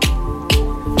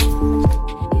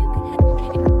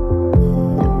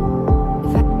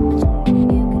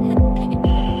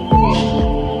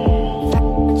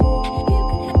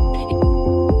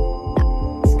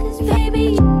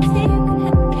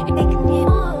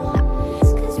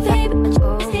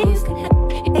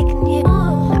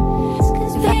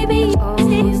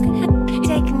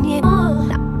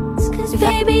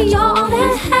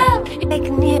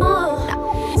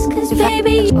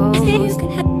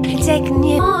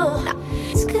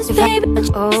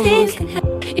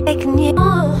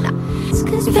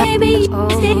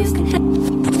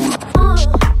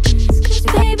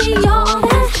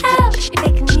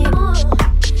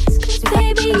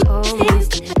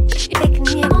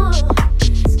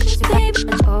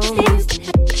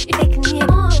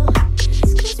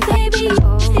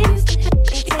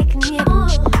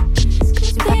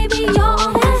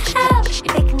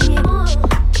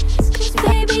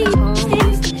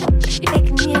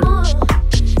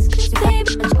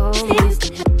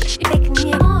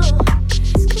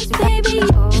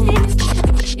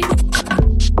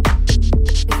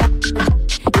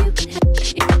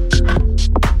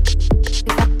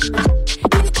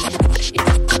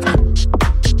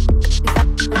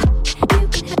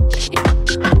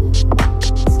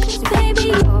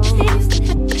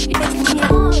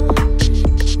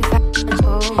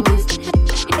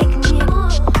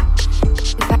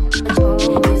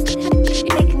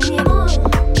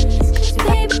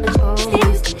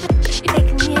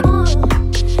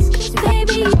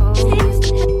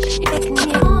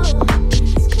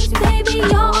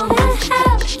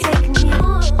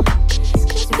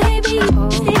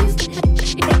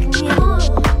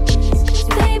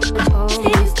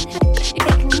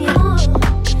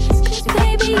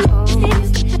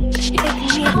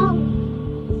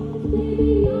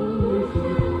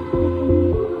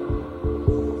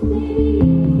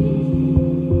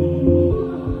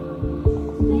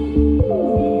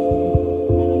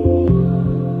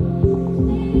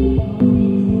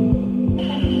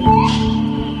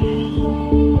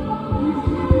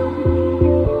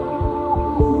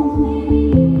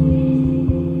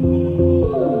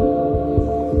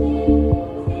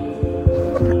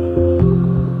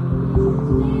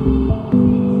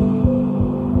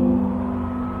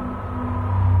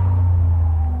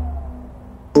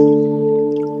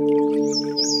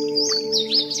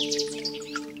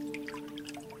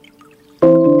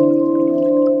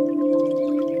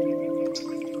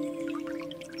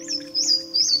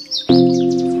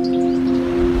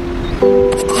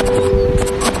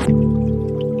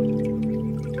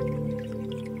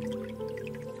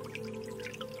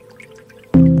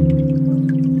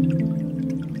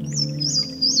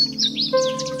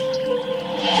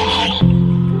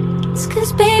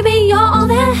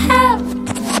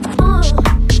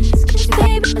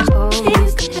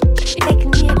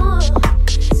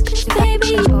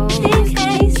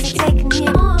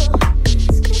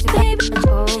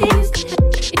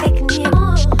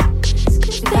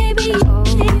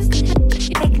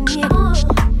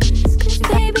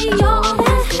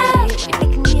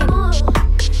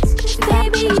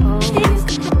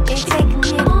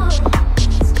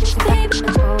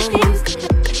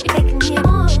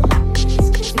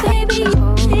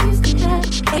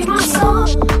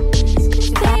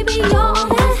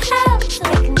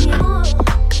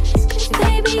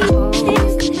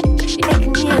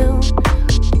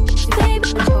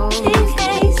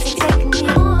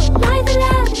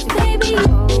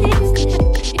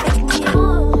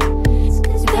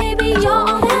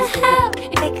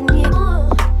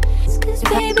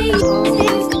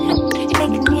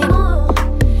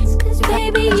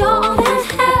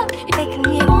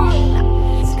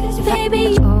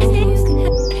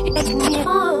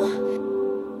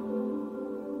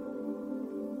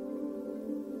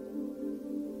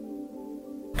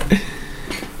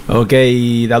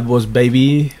 Okay, that was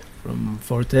Baby from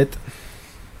Fortet.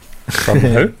 From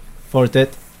who?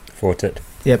 Fortet. Fortet.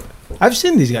 Yep. I've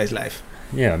seen these guys live.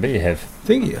 Yeah, I bet you have.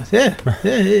 Thank you. Yeah.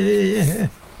 Yeah.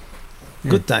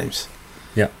 Good times.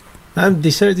 Yeah. And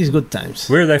dessert is good times.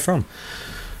 Where are they from?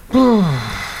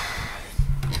 I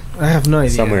have no idea.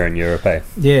 Somewhere in Europe, eh?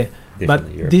 Yeah. Definitely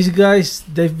But Europe. these guys,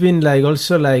 they've been like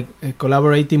also like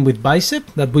collaborating with Bicep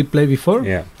that we played before.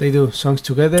 Yeah. They do songs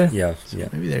together. Yeah, yeah.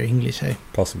 Maybe they're English, eh?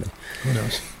 Possibly. Who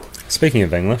knows? Speaking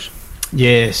of English.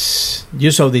 Yes.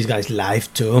 You saw these guys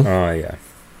live too. Oh, yeah.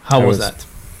 How It was was- that?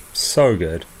 So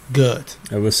good. Good.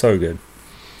 It was so good.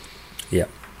 Yeah,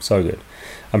 so good.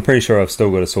 I'm pretty sure I've still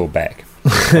got a sore back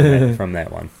from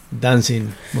that one.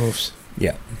 Dancing moves.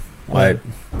 Yeah. Wow.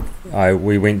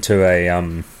 We went to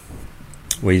a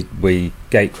we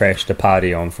gate crashed a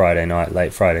party on Friday night,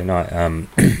 late Friday night.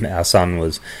 Our son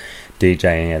was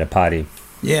DJing at a party,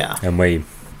 Yeah. and we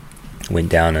went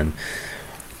down and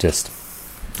just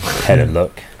had a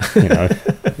look,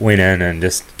 went in and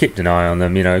just kept an eye on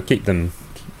them,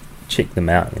 check them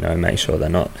out, make sure they're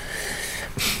not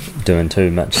doing too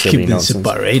much silly Keep them nonsense.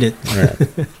 separated. Yeah.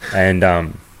 And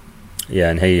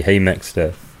and he mixed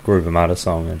a Groove Armada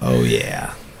song, and Oh,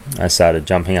 yeah. I started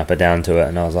jumping up and down to it,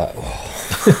 and I was like, oh,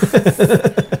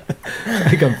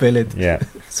 I can feel it. yeah.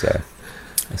 So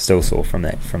I still sore from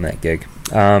that gig.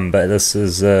 But this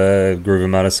is a Groove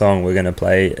Armada song we're going to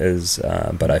play is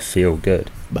But I Feel Good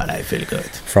But I feel good.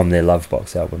 from their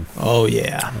Lovebox album. Oh,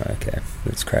 yeah. Okay,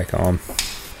 let's crack on.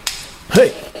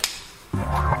 Hey!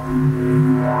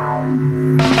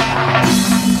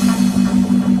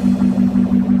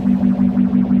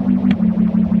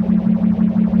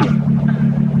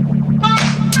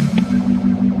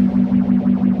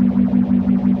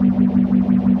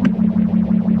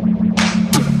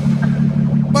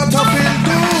 But I feel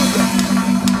good.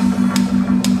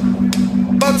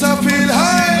 But I feel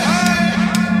high.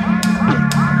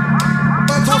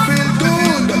 But I feel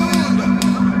good.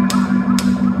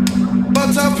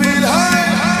 But I feel high.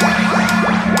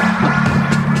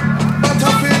 But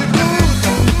I feel good.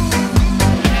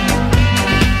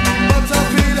 But I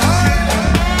feel high.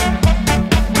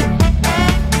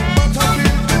 But I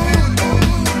feel good.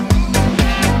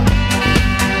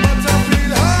 But I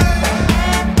feel high.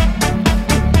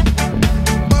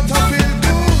 But I feel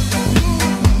good.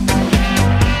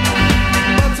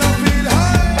 But I feel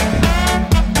high.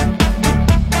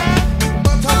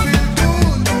 But I feel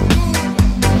good.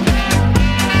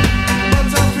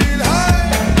 But I feel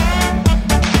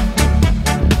high.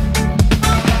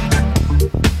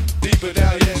 Deeper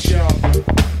down, yes, y'all.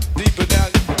 Deeper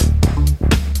down.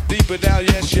 Deeper down,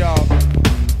 yes, y'all.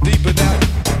 Deeper down.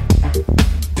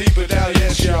 Deeper down,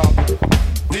 yes, y'all.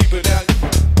 Deeper down.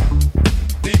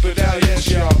 Deeper down, yes,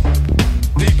 y'all.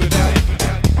 Deeper down.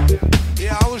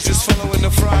 Yeah, I was just following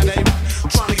the Friday.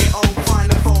 Trying to get home, find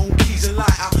the phone, keys and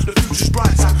lighter. The future's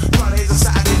brighter. Fridays and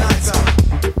Saturday nighter.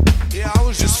 Yeah, I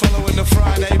was just following the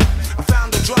Friday. I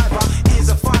found the driver, here's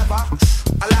a fiver.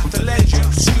 I'll have to lend you.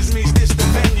 Excuse me, is this the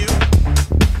venue?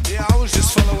 Yeah, I was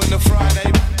just following the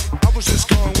Friday. I was just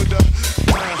going with the.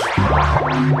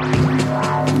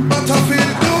 But I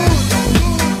feel good.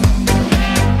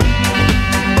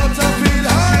 But I feel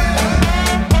high.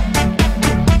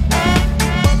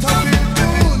 But I feel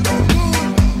good.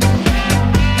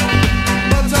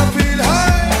 But I feel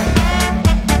high.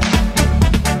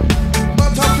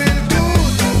 But I feel good.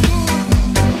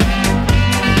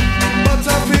 But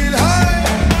I feel high.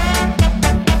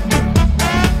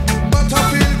 But I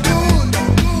feel good.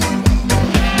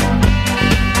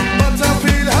 But I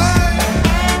feel high.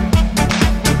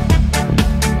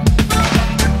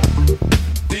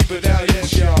 Deeper down,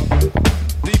 yes, y'all.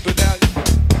 Deeper down.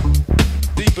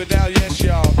 Deeper down, yes,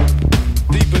 y'all.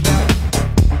 Deeper down.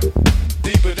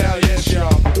 Deeper down, yes,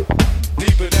 y'all.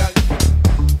 Deeper down.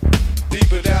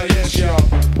 Deeper down, yes, y'all.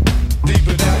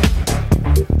 Deeper down.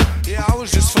 Yeah, I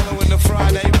was just following the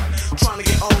Friday. Trying to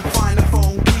get home, find the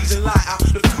phone, keys and lighter.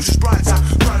 The future's brighter.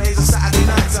 Fridays and Saturday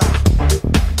nights.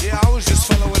 Yeah, I was just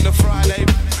following the Friday.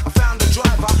 I found the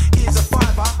driver, here's a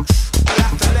fiver. I'll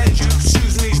have to lend you.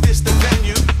 Excuse me, is this the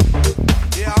venue?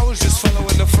 Yeah, I was just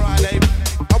following the Friday.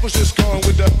 I was just going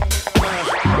with the.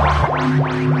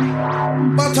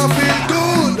 But I feel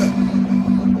good.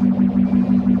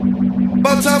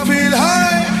 But I feel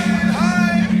high.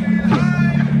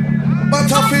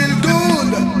 But I feel good.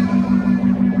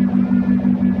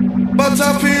 But I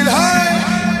feel high.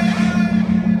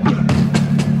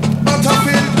 But I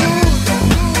feel good.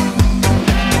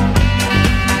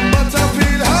 But I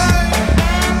feel high.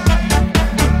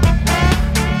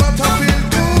 But I feel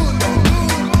good.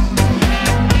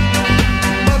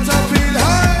 But I feel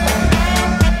high.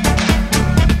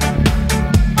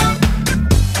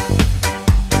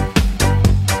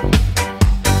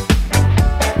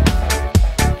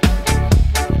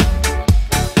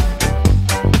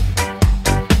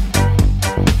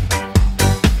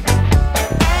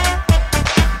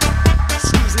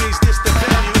 Excuse me, is this the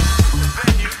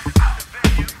venue?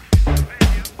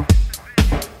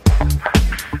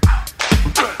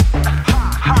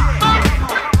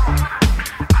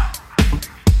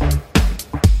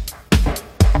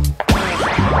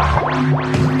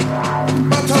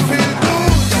 But I feel good.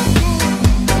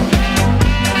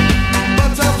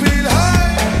 But I feel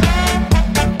high.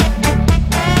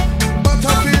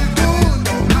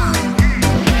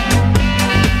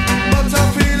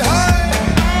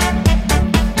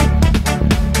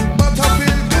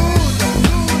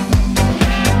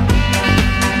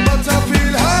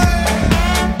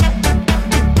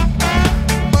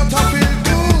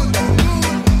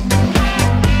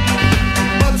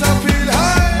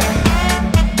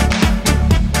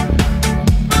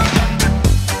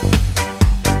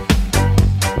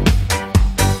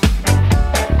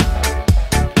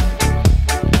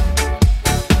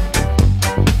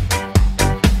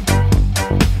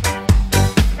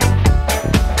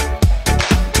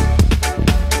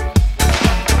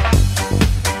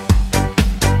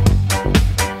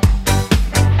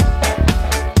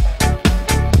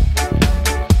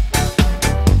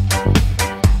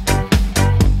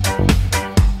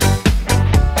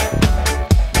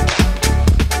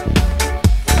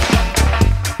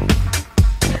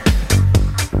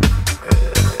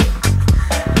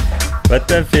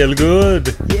 feel good.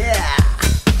 Yeah.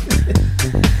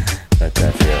 Let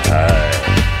that feel high.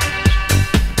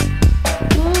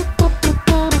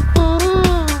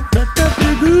 Let that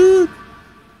feel good.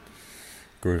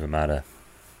 Groove Armada,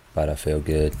 but I feel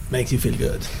good. Makes you feel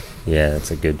good. Yeah, it's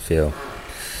a good feel.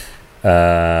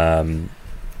 Like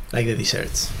the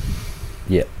desserts.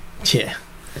 Yeah, Yeah.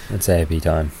 it's a happy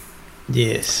time.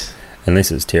 Yes.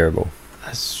 Unless it's terrible.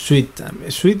 Sweet.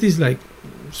 Sweet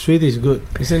is good,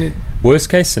 isn't it? Worst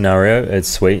case scenario, it's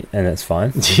sweet and it's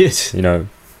fine. Yes. You know,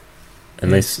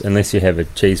 unless you have a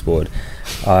cheese board.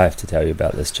 I have to tell you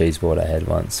about this cheese board I had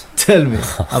once. Tell me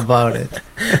about it.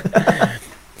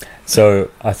 So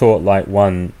I thought I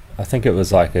think it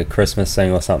was like a Christmas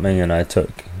thing or something, and I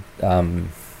took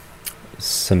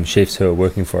some chefs who were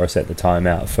working for us at the time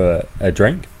out for a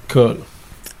drink. Cool.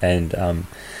 And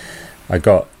I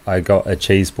got a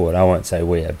cheese board. I won't say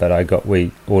where, but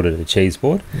we ordered a cheese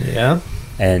board. Yeah.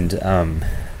 And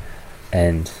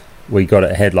we got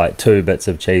it had like 2 bits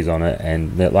of cheese on it,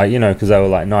 and because they were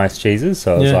like nice cheeses,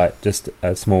 so it was like just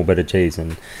a small bit of cheese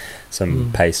and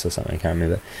some paste or something, I can't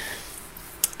remember.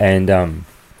 And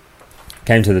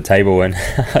came to the table, and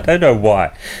I don't know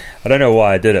why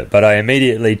I did it, but I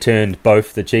immediately turned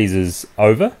both the cheeses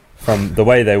over from the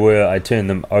way they were. I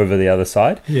turned them over the other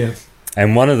side. Yeah.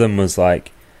 And one of them was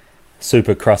like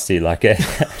super crusty, like it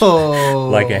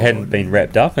hadn't been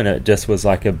wrapped up, and it just was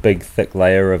like a big thick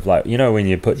layer of when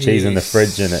you put cheese in the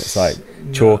fridge and it's like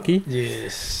chalky.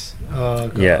 Yes. Oh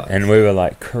God. Yeah, and we were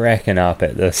like cracking up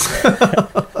at this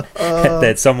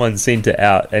that someone sent it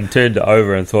out and turned it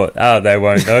over and thought, they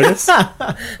won't notice.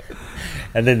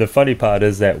 And then the funny part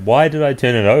is that why did I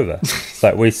turn it over? It's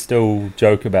like we still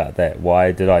joke about that.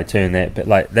 Why did I turn that?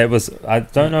 But that was, I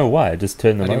don't know why. I just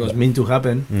turned them But over. it was meant to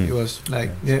happen. It was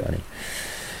like, Funny.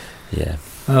 Yeah.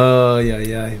 Oh,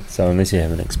 yeah. So unless you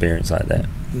have an experience like that.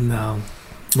 No.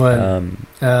 Well,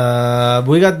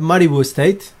 we got Maribu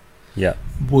State. Yeah.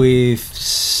 With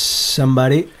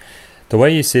somebody. The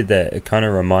way you said that, it kind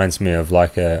of reminds me of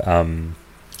like a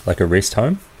rest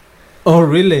home. Oh,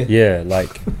 really? Yeah,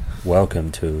 like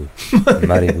welcome to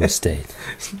Maribu State.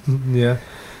 Yeah.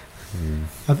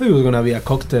 I thought it was gonna be a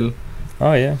cocktail.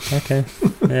 Oh yeah, okay.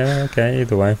 Yeah, okay,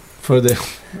 either way.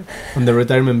 On the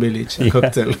retirement village, a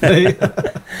cocktail.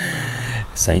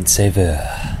 Saint Sauveur.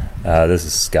 This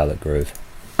is Scarlet Groove.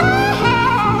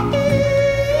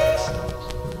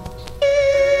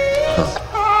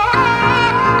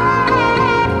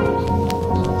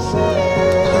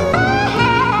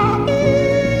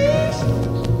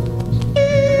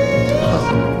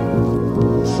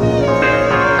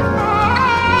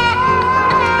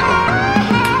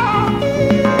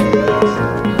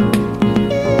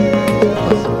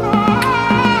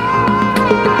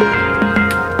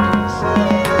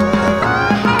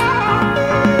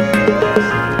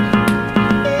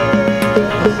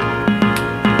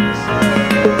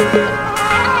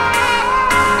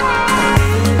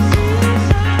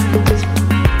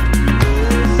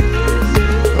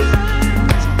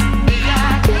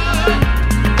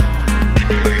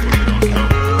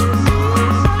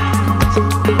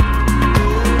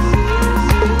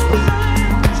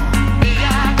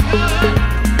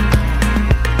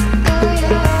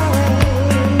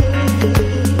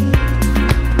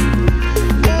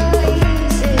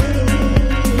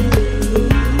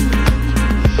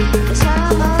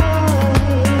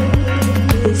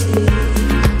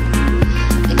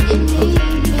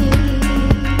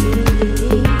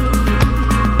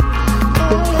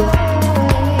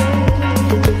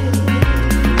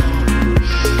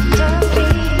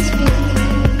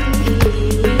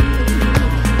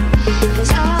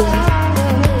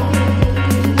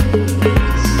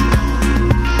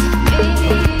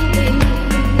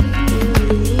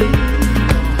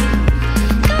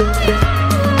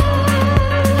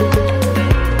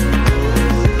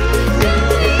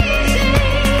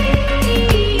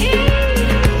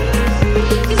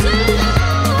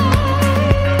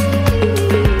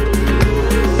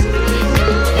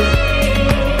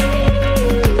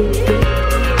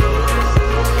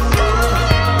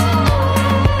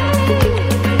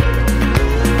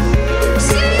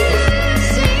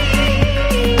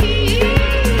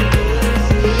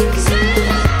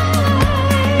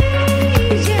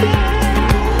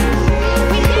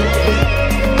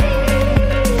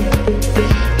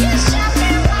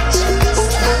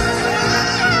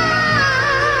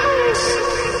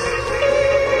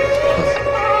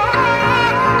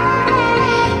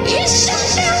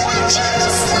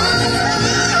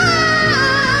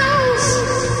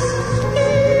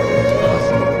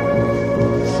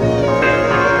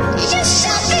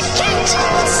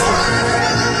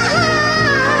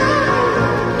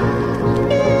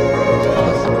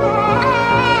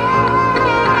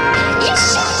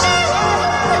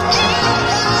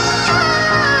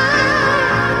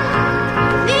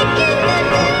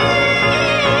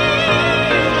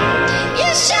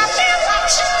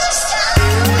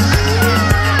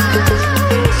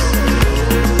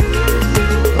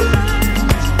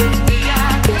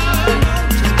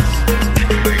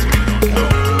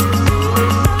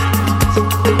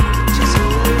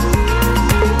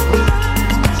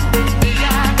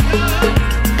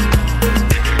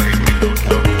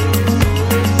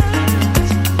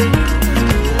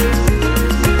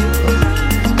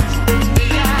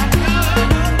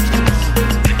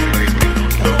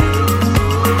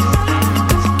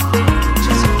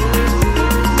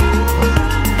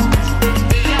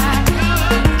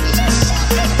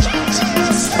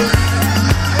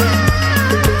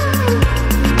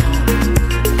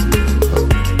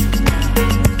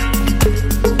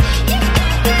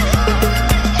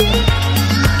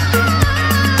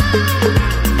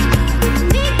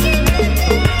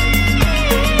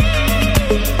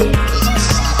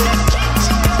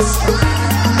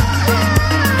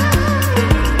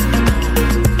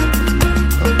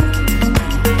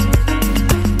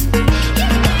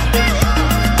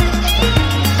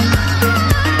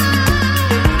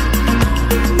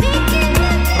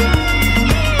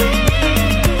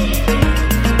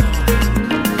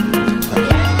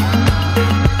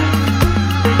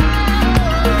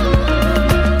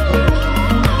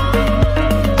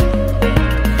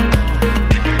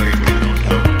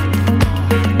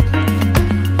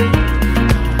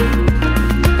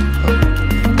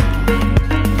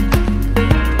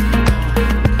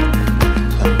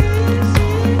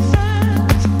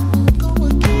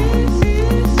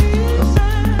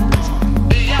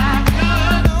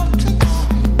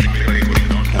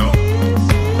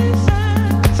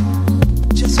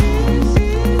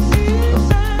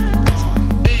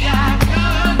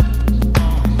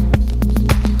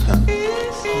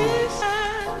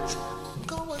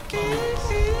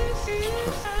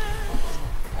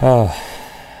 Oh,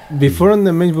 Before on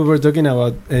the main, we were talking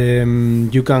about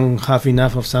you can have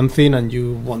enough of something and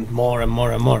you want more and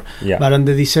more and more. yeah. But on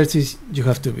the desserts, you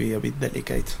have to be a bit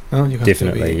delicate. No, you have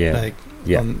Definitely, to be yeah. like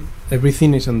Yeah.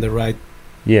 everything is on the right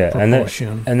Yeah,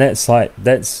 proportion. and that's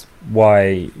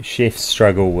why chefs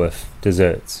struggle with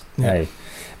desserts, Yeah. hey?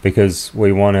 Because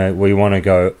we wanna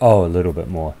go a little bit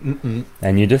more, Mm-mm,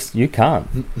 and you can't.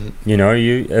 mm-mm. You know,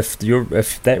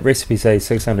 if that recipe says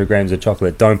 600 grams of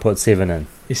chocolate, don't put 7 in.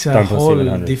 It's a Don't put whole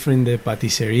 700. different the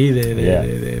patisserie, Yeah.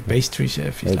 the pastry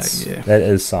chef. It's like That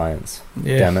is science.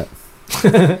 yeah. Damn it.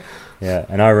 Yeah,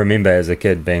 and I remember as a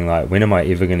kid being like, when am I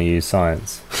ever going to use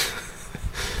science?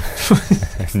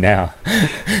 Now,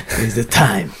 It's the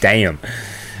time. damn.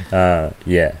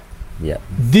 Yeah.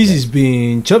 This has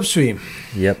been Chop Suey.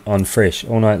 Yep, on Fresh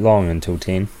all night long until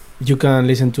 10. You can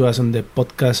listen to us on the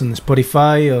podcast on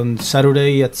Spotify on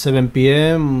Saturday at 7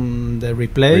 p.m. The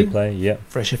replay, Yep.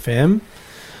 Fresh FM.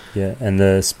 Yeah, and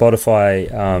the Spotify,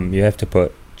 you have to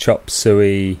put Chop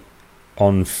Suey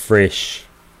on Fresh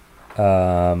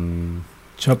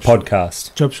Chop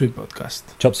podcast. Chop Suey podcast.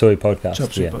 Chop Suey podcast.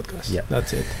 Chop Suey yeah. podcast. Yeah.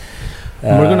 That's it.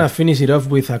 And we're gonna finish it off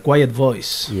with A Quiet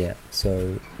Voice Yeah,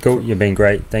 so cool. You've been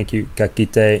great. Thank you.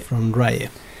 Kakite. from Raye.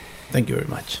 Thank you very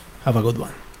much. Have a good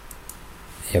one.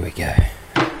 Here we go.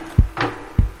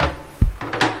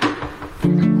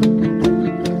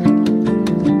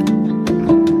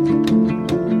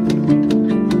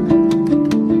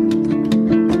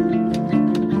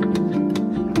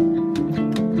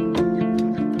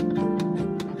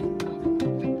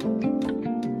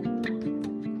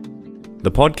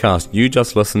 The podcast you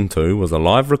just listened to was a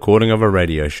live recording of a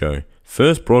radio show,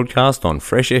 first broadcast on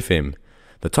Fresh FM,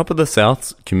 the top of the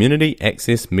South's community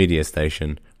access media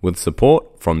station, with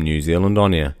support from New Zealand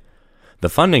On Air. The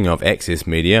funding of Access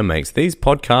Media makes these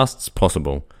podcasts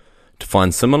possible. To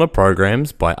find similar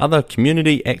programs by other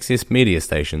community access media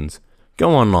stations,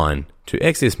 go online to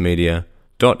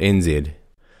accessmedia.nz.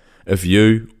 If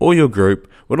you or your group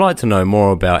would like to know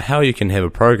more about how you can have a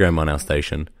program on our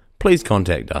station, please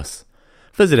contact us.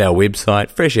 Visit our website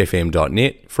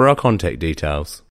freshfm.net for our contact details.